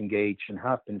very much engaged and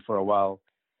have been for a while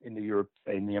in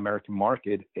the American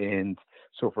market, and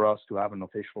so for us to have an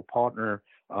official partner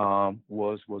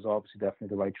was obviously definitely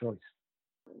the right choice.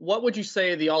 What would you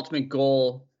say the ultimate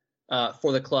goal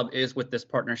for the club is with this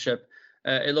partnership?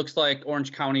 It looks like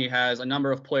Orange County has a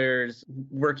number of players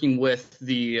working with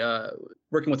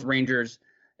Rangers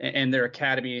and their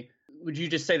academy. Would you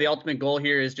just say the ultimate goal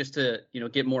here is just to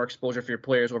get more exposure for your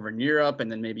players over in Europe,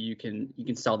 and then maybe you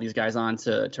can sell these guys on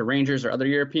to Rangers or other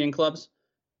European clubs?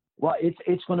 Well,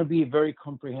 it's going to be a very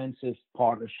comprehensive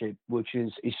partnership, which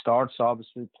is it starts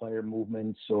obviously with player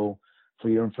movement. So for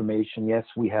your information, yes,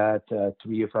 we had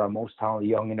 3 of our most talented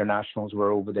young internationals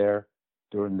were over there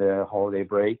during the holiday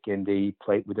break, and they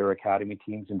played with their academy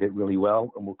teams and did really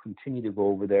well, and will continue to go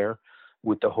over there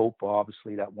with the hope,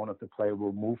 obviously, that one of the players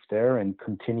will move there and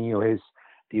continue his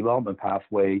development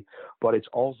pathway, but it's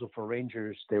also for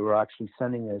Rangers. They were actually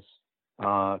sending us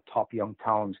top young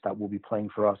talents that will be playing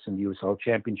for us in the USL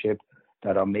Championship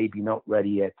that are maybe not ready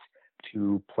yet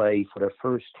to play for their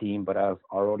first team, but are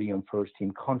already on first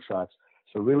team contracts.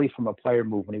 So really from a player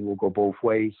movement, it will go both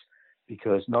ways,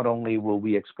 because not only will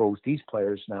we expose these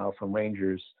players now from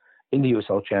Rangers in the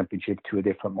USL Championship to a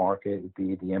different market,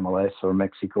 be it the MLS or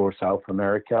Mexico or South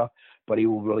America, but it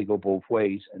will really go both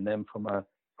ways. And then from a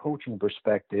coaching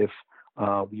perspective,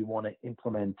 we want to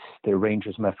implement the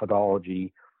Rangers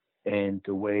methodology and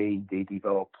the way they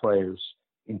develop players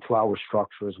into our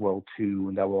structure as well too.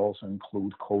 And that will also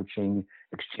include coaching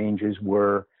exchanges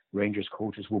where Rangers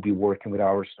coaches will be working with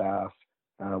our staff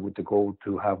with the goal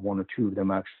to have one or two of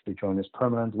them actually join us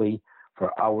permanently,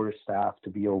 for our staff to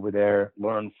be over there,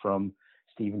 learn from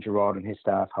Steven Gerrard and his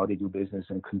staff how they do business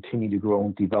and continue to grow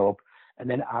and develop. And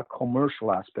then add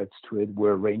commercial aspects to it,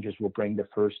 where Rangers will bring the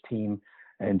first team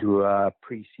and do a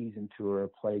preseason tour,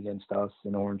 play against us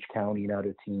in Orange County and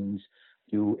other teams,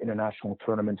 do international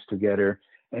tournaments together,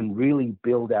 and really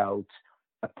build out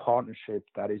a partnership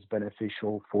that is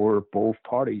beneficial for both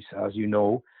parties. As you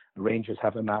know, the Rangers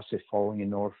have a massive following in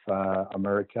North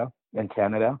America and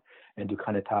Canada, and to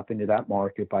kind of tap into that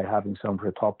market by having some of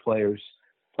her top players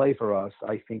play for us,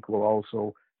 I think will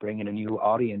also bring in a new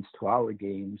audience to our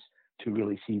games to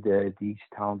really see these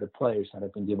talented players that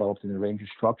have been developed in the Rangers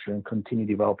structure and continue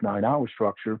to develop now in our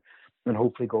structure, and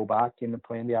hopefully go back and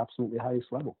play in the absolutely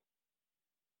highest level.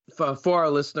 For our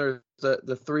listeners,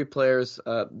 the three players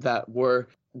that were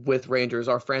with Rangers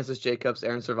are Francis Jacobs,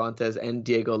 Aaron Cervantes, and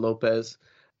Diego Lopez.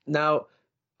 Now,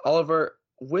 Oliver,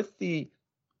 with the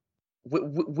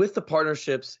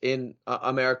partnerships in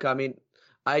America, I mean,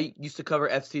 I used to cover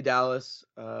FC Dallas.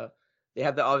 They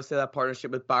have obviously that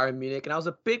partnership with Bayern Munich, and I was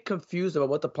a bit confused about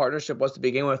what the partnership was to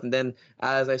begin with. And then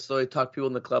as I slowly talked to people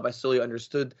in the club, I slowly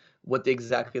understood what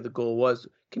exactly the goal was.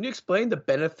 Can you explain the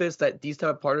benefits that these type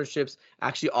of partnerships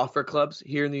actually offer clubs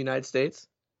here in the United States?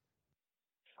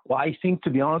 Well, I think, to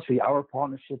be honest with you, our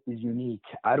partnership is unique.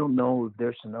 I don't know if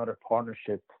there's another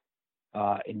partnership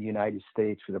in the United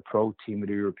States with a pro team with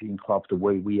a European club the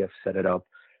way we have set it up.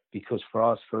 Because for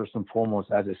us, first and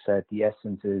foremost, as I said, the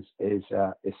essence is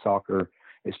soccer,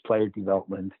 is player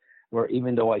development. Where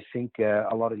even though I think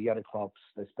a lot of the other clubs,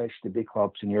 especially the big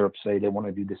clubs in Europe, say they want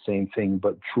to do the same thing,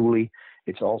 but truly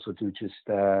it's also to just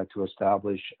to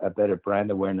establish a better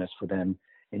brand awareness for them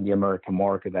in the American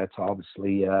market. That's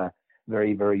obviously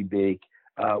very, very big.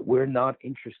 We're not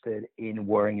interested in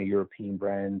wearing a European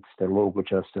brand, their logo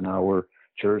just in our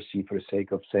jersey for the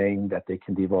sake of saying that they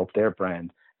can develop their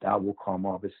brand. That will come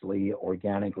obviously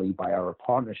organically by our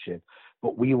partnership.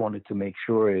 What we wanted to make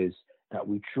sure is that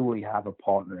we truly have a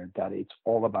partner, that it's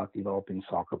all about developing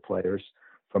soccer players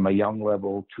from a young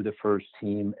level to the first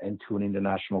team and to an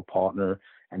international partner.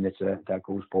 And that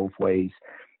goes both ways.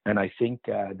 And I think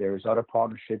there's other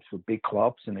partnerships with big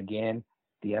clubs. And again,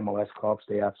 the MLS clubs,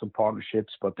 they have some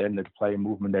partnerships, but then the player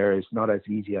movement there is not as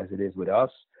easy as it is with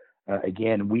us.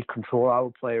 Again, we control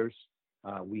our players.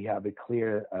 We have a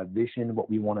clear vision, what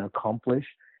we want to accomplish,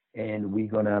 and we're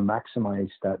going to maximize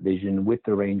that vision with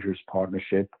the Rangers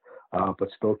partnership, but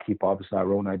still keep obviously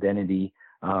our own identity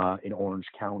in Orange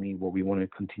County, where we want to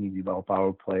continue to develop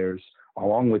our players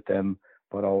along with them,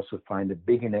 but also find a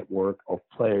bigger network of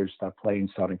players that play in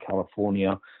Southern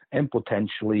California and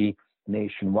potentially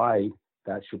nationwide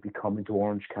that should be coming to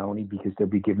Orange County, because they'll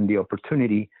be given the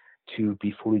opportunity to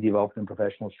be fully developed in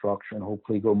professional structure and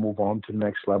hopefully go move on to the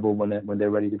next level when they're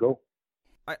ready to go.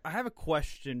 I have a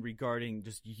question regarding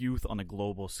just youth on a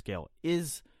global scale.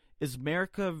 Is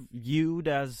America viewed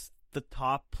as the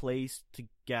top place to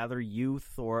gather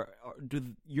youth, or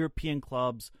do European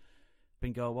clubs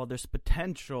go, well, there's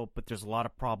potential, but there's a lot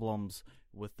of problems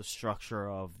with the structure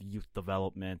of youth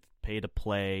development, pay to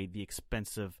play, the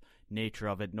expensive nature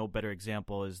of it? No better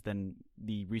example is than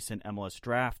the recent MLS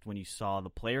draft, when you saw the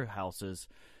player houses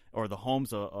or the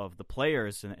homes of the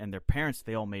players and their parents.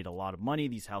 They all made a lot of money.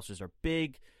 These houses are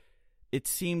big. It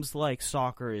seems like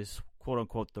soccer is, quote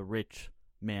unquote, the rich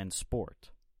man's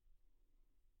sport.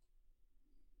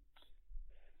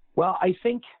 Well, I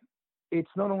think it's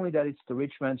not only that it's the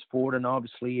rich man's sport, and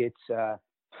obviously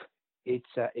it's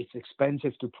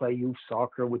expensive to play youth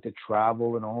soccer with the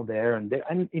travel and all there. And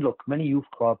look, many youth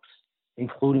clubs,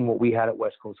 including what we had at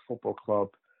West Coast Football Club,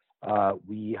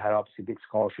 we had obviously big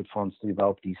scholarship funds to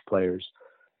develop these players.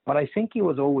 But I think it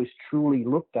was always truly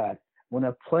looked at when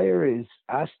a player is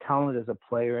as talented as a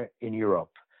player in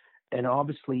Europe. And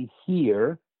obviously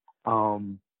here,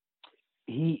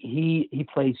 he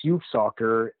plays youth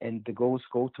soccer, and the goals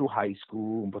go through high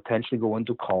school and potentially go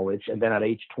into college, and then at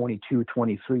age 22,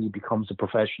 23, he becomes a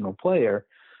professional player.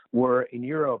 Where in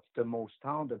Europe, the most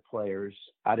talented players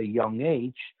at a young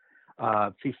age,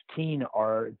 15,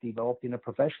 are developed in a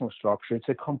professional structure. It's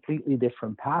a completely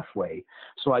different pathway.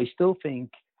 So I still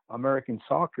think American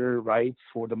soccer, right,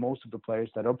 for the most of the players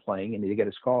that are playing, and they get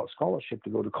a scholarship to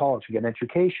go to college, to get an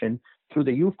education through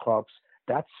the youth clubs,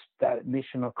 that's that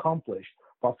mission accomplished.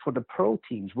 But for the pro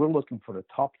teams, we're looking for the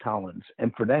top talents.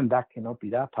 And for them, that cannot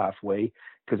be that pathway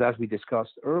because, as we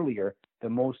discussed earlier, the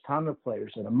most talented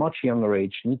players at a much younger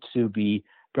age need to be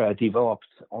developed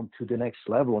onto the next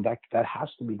level. And that has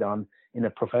to be done in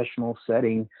a professional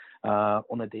setting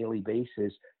on a daily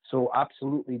basis. So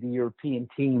absolutely, the European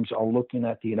teams are looking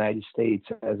at the United States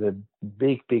as a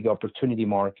big, big opportunity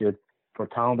market for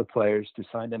talented players to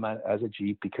sign them as a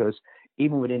Jeep, because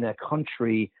even within a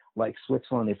country like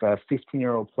Switzerland, if a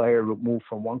 15-year-old player would move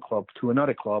from one club to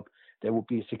another club, there would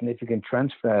be a significant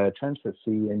transfer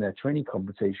fee, and a training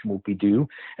compensation would be due.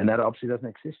 And that obviously doesn't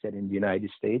exist yet in the United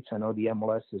States. I know the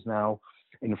MLS is now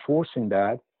enforcing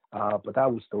that, but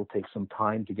that will still take some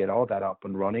time to get all that up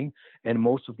and running. And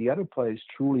most of the other players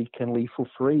truly can leave for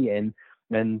free. And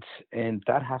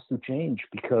that has to change,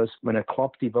 because when a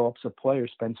club develops a player,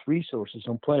 spends resources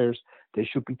on players, they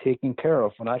should be taken care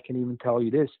of. And I can even tell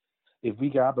you this: if we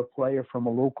grab a player from a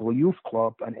local youth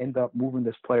club and end up moving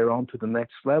this player on to the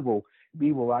next level,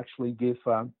 we will actually give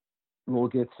some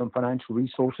financial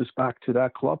resources back to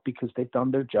that club because they've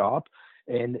done their job.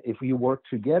 And if we work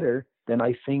together, then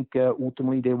I think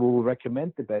ultimately they will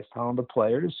recommend the best talented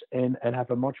players and have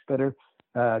a much better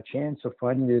chance of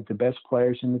finding the best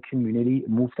players in the community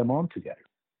and move them on together.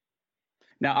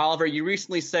 Now, Oliver, you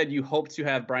recently said you hope to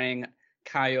have Brian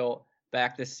Cayo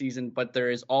back this season, but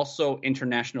there is also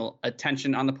international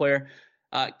attention on the player.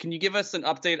 Can you give us an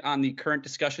update on the current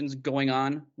discussions going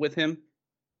on with him?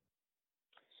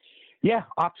 Yeah,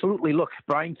 absolutely. Look,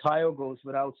 Brian Cayo, goes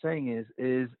without saying,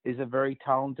 is a very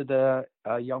talented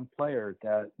young player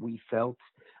that we felt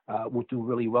would do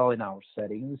really well in our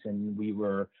settings, and we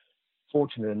were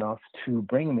fortunate enough to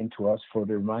bring him into us for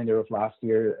the remainder of last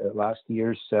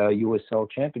year's USL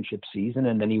Championship season,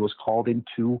 and then he was called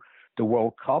into the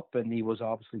World Cup, and he was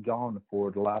obviously gone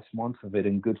for the last month of it,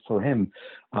 and good for him.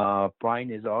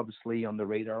 Brian is obviously on the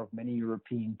radar of many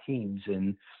European teams,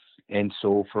 and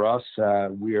so for us,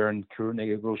 we are in current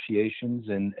negotiations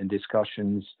and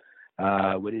discussions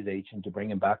with his agent to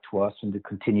bring him back to us and to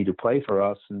continue to play for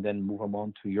us and then move him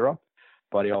on to Europe.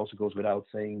 But it also goes without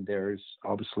saying there's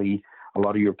obviously a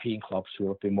lot of European clubs who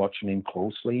have been watching him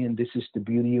closely, and this is the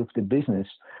beauty of the business.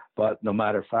 But no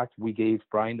matter of fact, we gave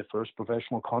Brian the first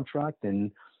professional contract,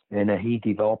 and he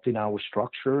developed in our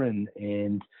structure, and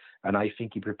I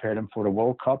think he prepared him for the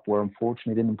World Cup, where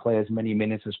unfortunately didn't play as many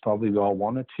minutes as probably we all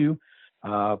wanted to.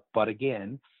 But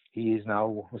again, he is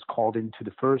now was called into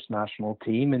the first national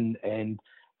team, and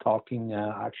talking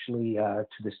actually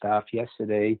to the staff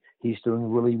yesterday, he's doing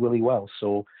really, really well.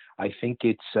 So I think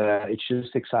it's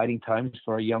just exciting times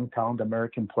for a young, talented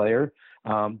American player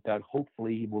that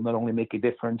hopefully will not only make a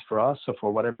difference for us or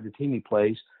for whatever the team he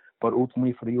plays, but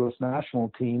ultimately for the U.S. national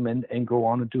team and go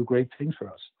on and do great things for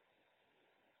us.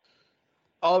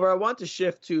 Oliver, I want to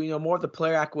shift to more of the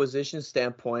player acquisition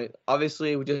standpoint.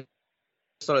 Obviously, we just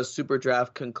saw a super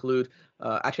draft conclude.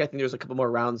 Actually, I think there's a couple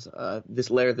more rounds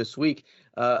later this week.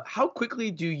 How quickly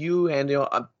do you and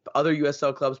other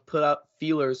USL clubs put out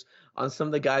feelers on some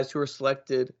of the guys who are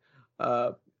selected,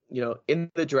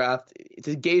 in the draft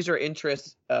to gauge their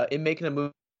interest in making a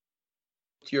move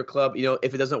to your club?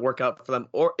 If it doesn't work out for them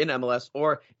or in MLS,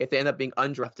 or if they end up being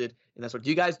undrafted in that sort. Do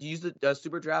you guys use the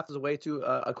super draft as a way to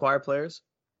acquire players?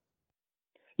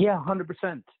 Yeah,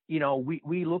 100%. We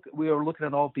are looking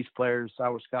at all of these players.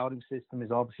 Our scouting system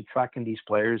is obviously tracking these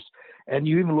players. And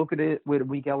you even look at it with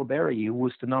Miguel Berry, who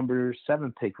was the number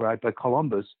 7 pick, right, by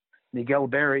Columbus. Miguel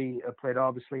Berry played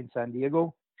obviously in San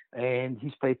Diego, and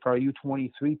he's played for our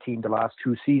U23 team the last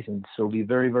 2 seasons. So we're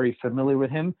very, very familiar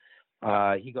with him.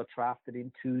 He got drafted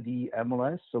into the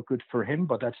MLS, so good for him.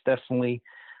 But that's definitely,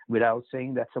 without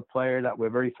saying, that's a player that we're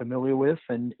very familiar with.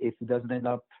 And if he doesn't end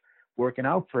up working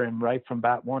out for him right from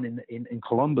bat one in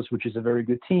Columbus, which is a very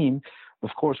good team, of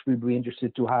course, we'd be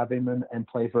interested to have him and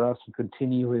play for us and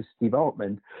continue his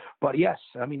development. But yes,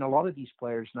 I mean, a lot of these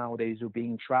players nowadays are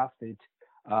being drafted.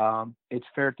 It's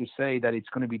fair to say that it's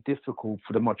going to be difficult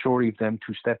for the majority of them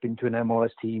to step into an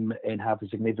MLS team and have a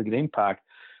significant impact.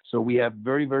 So we have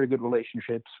very, very good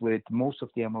relationships with most of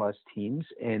the MLS teams,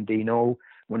 and they know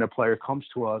when a player comes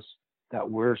to us that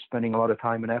we're spending a lot of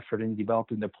time and effort in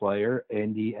developing the player,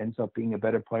 and he ends up being a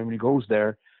better player when he goes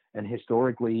there. And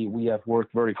historically, we have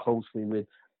worked very closely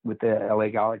with the LA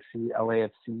Galaxy,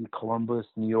 LAFC, Columbus,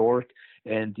 New York,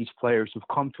 and these players who've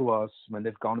come to us when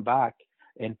they've gone back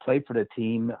and played for the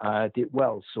team did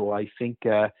well. So I think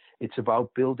it's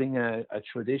about building a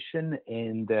tradition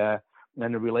and the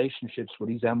relationships with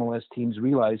these MLS teams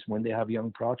realize when they have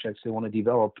young projects they want to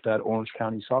develop, that Orange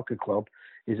County Soccer Club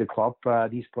is a club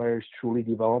these players truly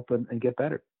develop and get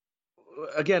better.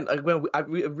 Again, when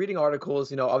I'm reading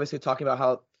articles, obviously talking about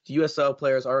how USL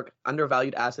players are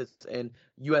undervalued assets in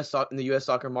the U.S.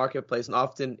 soccer marketplace, and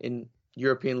often in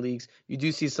European leagues, you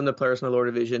do see some of the players in the lower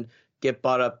division get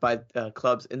bought up by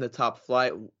clubs in the top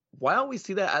flight. Why don't we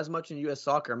see that as much in U.S.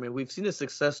 soccer? I mean, we've seen the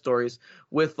success stories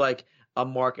with like a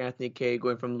Mark Anthony Kaye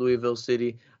going from Louisville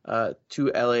City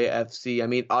to LAFC. I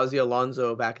mean, Ozzy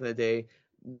Alonso back in the day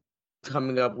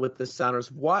coming up with the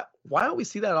Sounders. Why don't we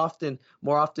see that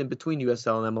more often between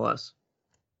USL and MLS?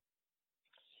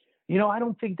 I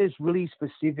don't think there's really a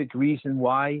specific reason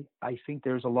why. I think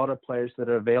there's a lot of players that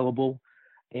are available.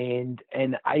 And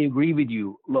I agree with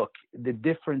you. Look, the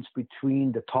difference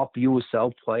between the top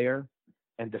USL player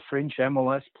and the fringe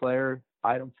MLS player,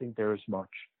 I don't think there is much.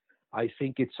 I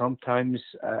think it's sometimes,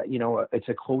 it's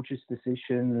a coach's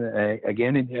decision.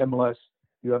 Again, in the MLS,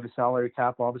 you have a salary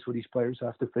cap. Obviously, these players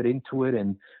have to fit into it.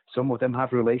 And some of them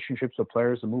have relationships with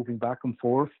players are moving back and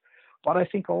forth. But I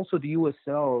think also the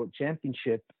USL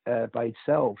Championship by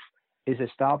itself is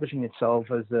establishing itself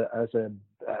as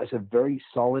a very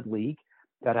solid league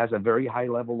that has a very high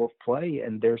level of play,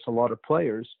 and there's a lot of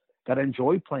players that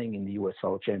enjoy playing in the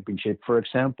USL Championship. For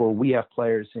example, we have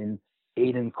players in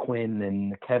Aidan Quinn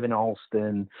and Kevin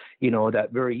Alston, that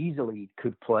very easily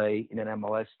could play in an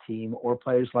MLS team, or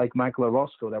players like Michael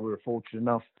Orozco that we were fortunate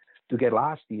enough to get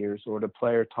last year's, or the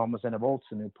player Thomas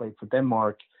Enevoldsen who played for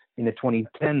Denmark in the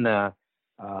 2010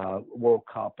 World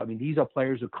Cup. I mean, these are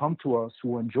players who come to us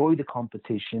who enjoy the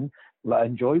competition,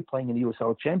 enjoy playing in the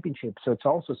USL Championship. So it's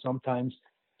also sometimes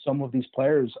some of these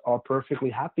players are perfectly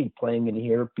happy playing in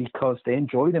here because they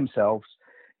enjoy themselves.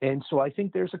 And so I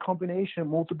think there's a combination of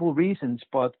multiple reasons,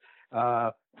 but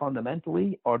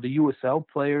fundamentally, are the USL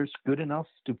players good enough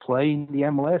to play in the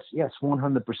MLS? Yes,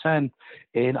 100%.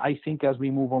 And I think as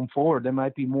we move on forward, there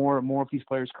might be more and more of these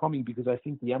players coming, because I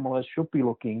think the MLS should be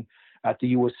looking at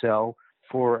the USL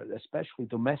for especially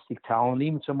domestic talent,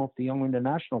 even some of the young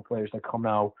international players that come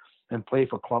out and play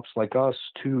for clubs like us,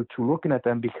 to looking at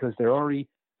them, because they're already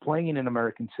playing in an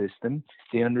American system.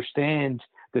 They understand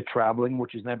the traveling,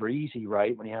 which is never easy,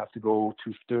 right? When you have to go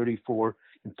to 34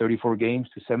 games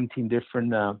to 17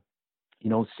 different,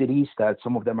 cities, that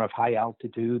some of them have high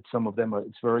altitude, some of them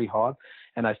it's very hot.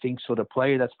 And I think so the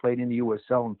player that's played in the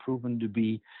USL and proven to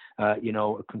be, a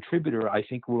contributor, I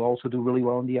think will also do really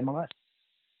well in the MLS.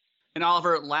 And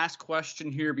Oliver, last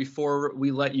question here before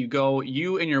we let you go.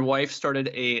 You and your wife started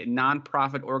a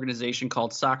nonprofit organization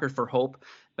called Soccer for Hope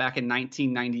back in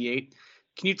 1998.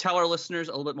 Can you tell our listeners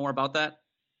a little bit more about that?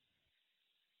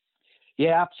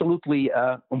 Yeah, absolutely.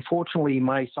 Unfortunately,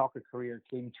 my soccer career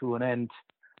came to an end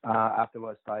after I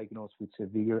was diagnosed with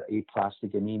severe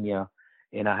aplastic anemia,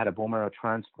 and I had a bone marrow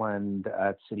transplant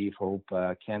at City of Hope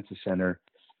Cancer Center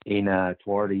in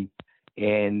Tuarty.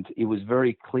 And it was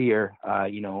very clear,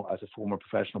 as a former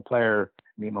professional player,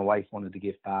 me and my wife wanted to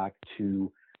give back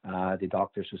to the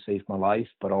doctors who saved my life,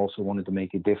 but also wanted to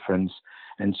make a difference.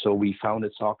 And so we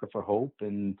founded Soccer for Hope,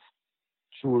 and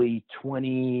truly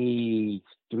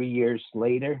 23 years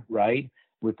later, right,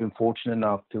 we've been fortunate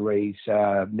enough to raise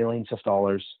millions of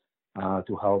dollars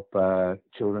to help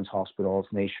children's hospitals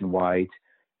nationwide,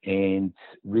 and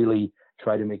really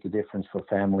try to make a difference for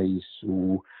families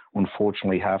who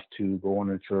unfortunately have to go on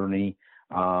a journey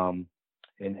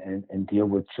and deal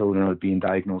with children who are being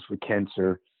diagnosed with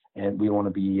cancer. And we want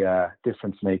to be a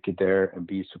difference maker there and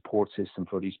be a support system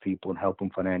for these people and help them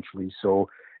financially. So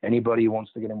anybody who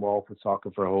wants to get involved with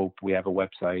Soccer for Hope, we have a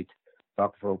website,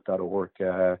 soccerforhope.org.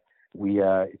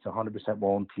 It's 100%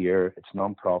 volunteer. It's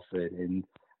nonprofit, and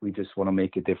we just want to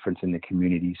make a difference in the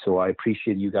community. So I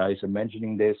appreciate you guys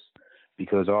mentioning this,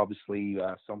 because obviously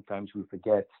sometimes we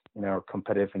forget in our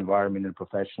competitive environment in a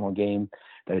professional game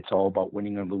that it's all about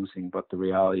winning or losing. But the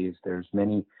reality is there's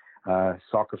many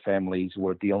soccer families who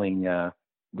are dealing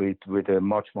with a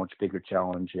much, much bigger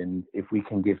challenge. And if we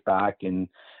can give back, and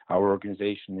our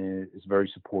organization is very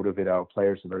supportive of it, our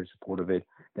players are very supportive of it,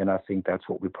 then I think that's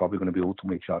what we're probably going to be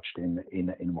ultimately judged in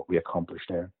what we accomplish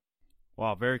there.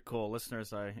 Wow, very cool.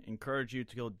 Listeners, I encourage you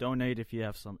to go donate if you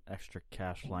have some extra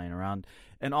cash lying around.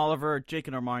 And Oliver, Jake,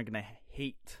 and Armand are going to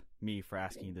hate me for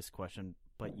asking you this question,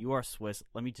 but you are Swiss.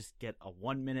 Let me just get a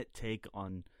 1-minute take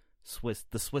on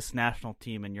the Swiss national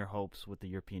team, and your hopes with the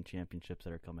European Championships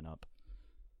that are coming up.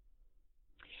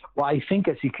 Well, I think,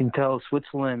 as you can tell,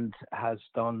 Switzerland has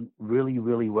done really,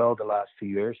 really well the last few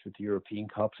years with the European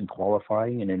Cups and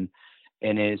qualifying.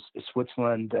 And is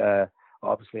Switzerland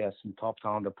obviously has some top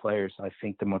talented players. I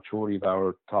think the majority of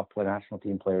our top national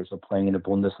team players are playing in the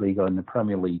Bundesliga and the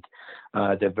Premier League.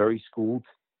 They're very schooled,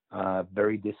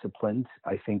 very disciplined.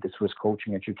 I think the Swiss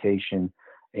coaching education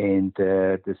and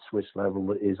the Swiss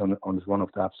level is on one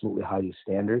of the absolutely highest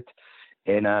standards.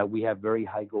 And we have very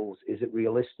high goals. Is it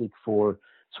realistic for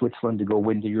Switzerland to go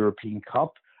win the European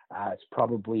Cup? It's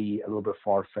probably a little bit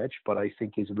far-fetched, but I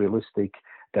think it's realistic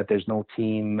that there's no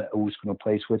team who's going to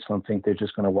play Switzerland think they're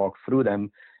just going to walk through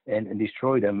them and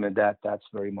destroy them, and that's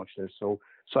very much there. So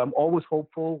I'm always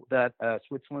hopeful that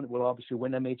Switzerland will obviously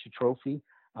win a major trophy,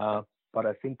 but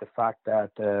I think the fact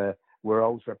that we're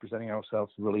always representing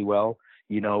ourselves really well,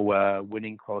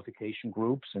 winning qualification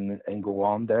groups and go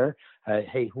on there.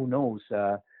 Hey, who knows?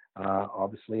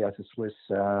 Obviously, as a Swiss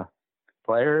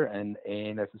player and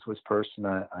as a Swiss person,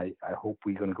 I hope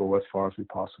we're going to go as far as we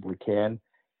possibly can.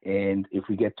 And if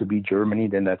we get to beat Germany,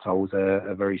 then that's always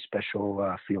a very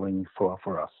special feeling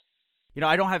for us.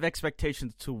 I don't have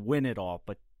expectations to win it all,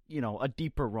 but, a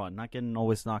deeper run, not getting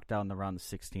always knocked out in the round of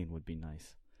 16 would be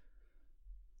nice.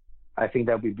 I think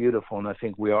that would be beautiful, and I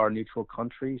think we are a neutral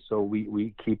country, so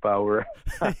we keep our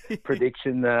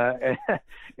prediction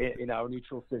in our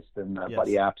neutral system. Yes. But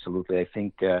yeah, absolutely. I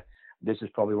think this is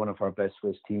probably one of our best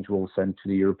Swiss teams we'll send to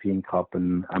the European Cup,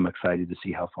 and I'm excited to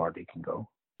see how far they can go.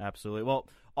 Absolutely. Well,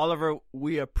 Oliver,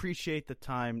 we appreciate the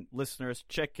time. Listeners,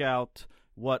 check out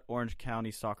what Orange County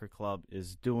Soccer Club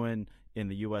is doing in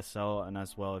the USL, and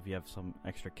as well, if you have some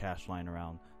extra cash lying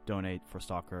around, donate for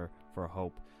Soccer for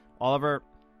Hope. Oliver,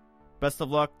 best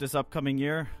of luck this upcoming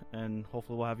year, and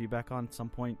hopefully we'll have you back on at some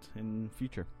point in the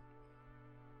future.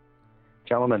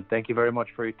 Gentlemen, thank you very much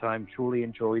for your time. Truly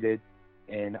enjoyed it,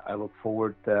 and I look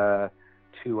forward to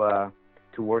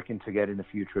working together in the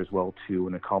future as well, too,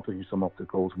 and accomplishing some of the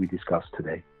goals we discussed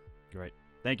today. Great.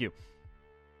 Thank you.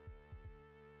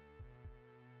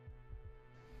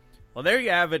 Well, there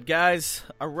you have it, guys.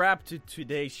 A wrap to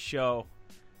today's show.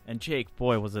 And Jake,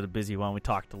 boy, was it a busy one. We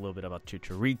talked a little bit about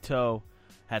Chicharito.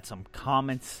 Had some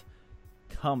comments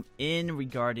come in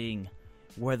regarding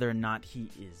whether or not he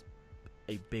is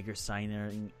a bigger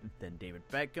signing than David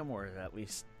Beckham, or at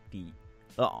least the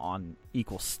on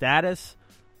equal status.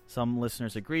 Some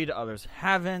listeners agreed, others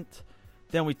haven't.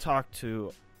 Then we talked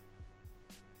to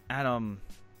Adam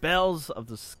Belz of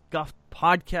the Scuffed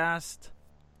podcast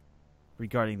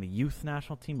regarding the youth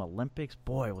national team Olympics.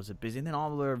 Boy, was it busy. And then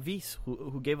Oliver Wyss,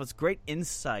 who gave us great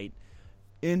insight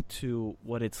into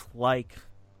what it's like,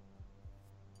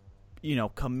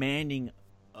 commanding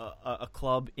a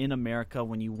club in America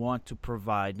when you want to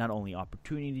provide not only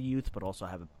opportunity to youth, but also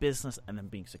have a business and then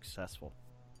being successful.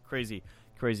 Crazy,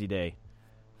 crazy day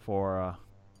for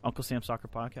Uncle Sam's Soccer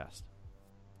Podcast.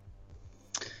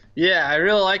 Yeah, I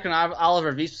really like when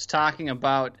Oliver Wyss was talking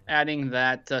about adding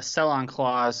that sell-on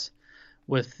clause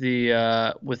with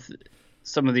the with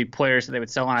some of the players that they would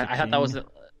sell on. I thought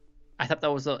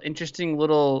that was an interesting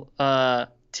little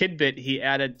tidbit he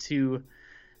added to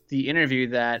the interview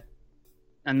that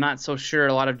I'm not so sure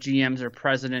a lot of GMs or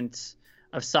presidents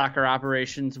of soccer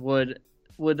operations would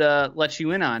let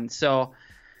you in on. So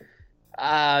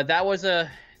that was a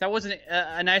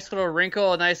nice little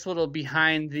wrinkle, a nice little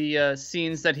behind the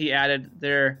scenes that he added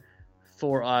there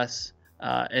for us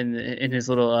in his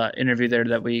little interview there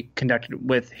that we conducted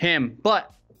with him.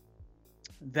 But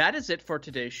that is it for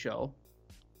today's show.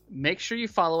 Make sure you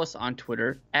follow us on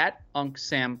Twitter at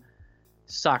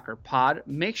UncSamSoccerPod.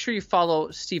 Make sure you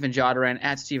follow Steven Jodaran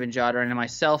at Steven Jodaran and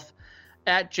myself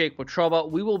at Jake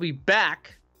Watroba. We will be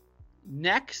back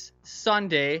next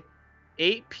Sunday,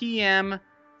 8 p.m.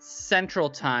 Central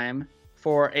Time,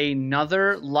 for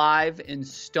another live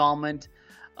installment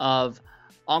of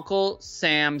Uncle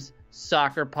Sam's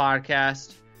Soccer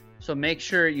Podcast. So make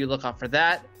sure you look out for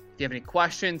that. If you have any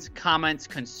questions, comments,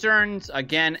 concerns,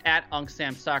 again, at Uncle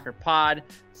Sam's Soccer Pod,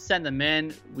 send them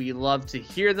in. We love to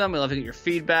hear them. We love to get your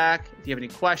feedback. If you have any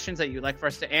questions that you'd like for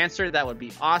us to answer, that would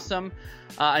be awesome.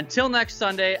 Until next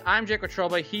Sunday, I'm Jake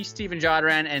Watroba. He's Steven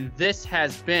Jodaran, and this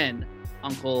has been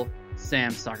Uncle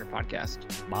Sam's Soccer Podcast.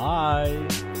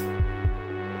 Bye.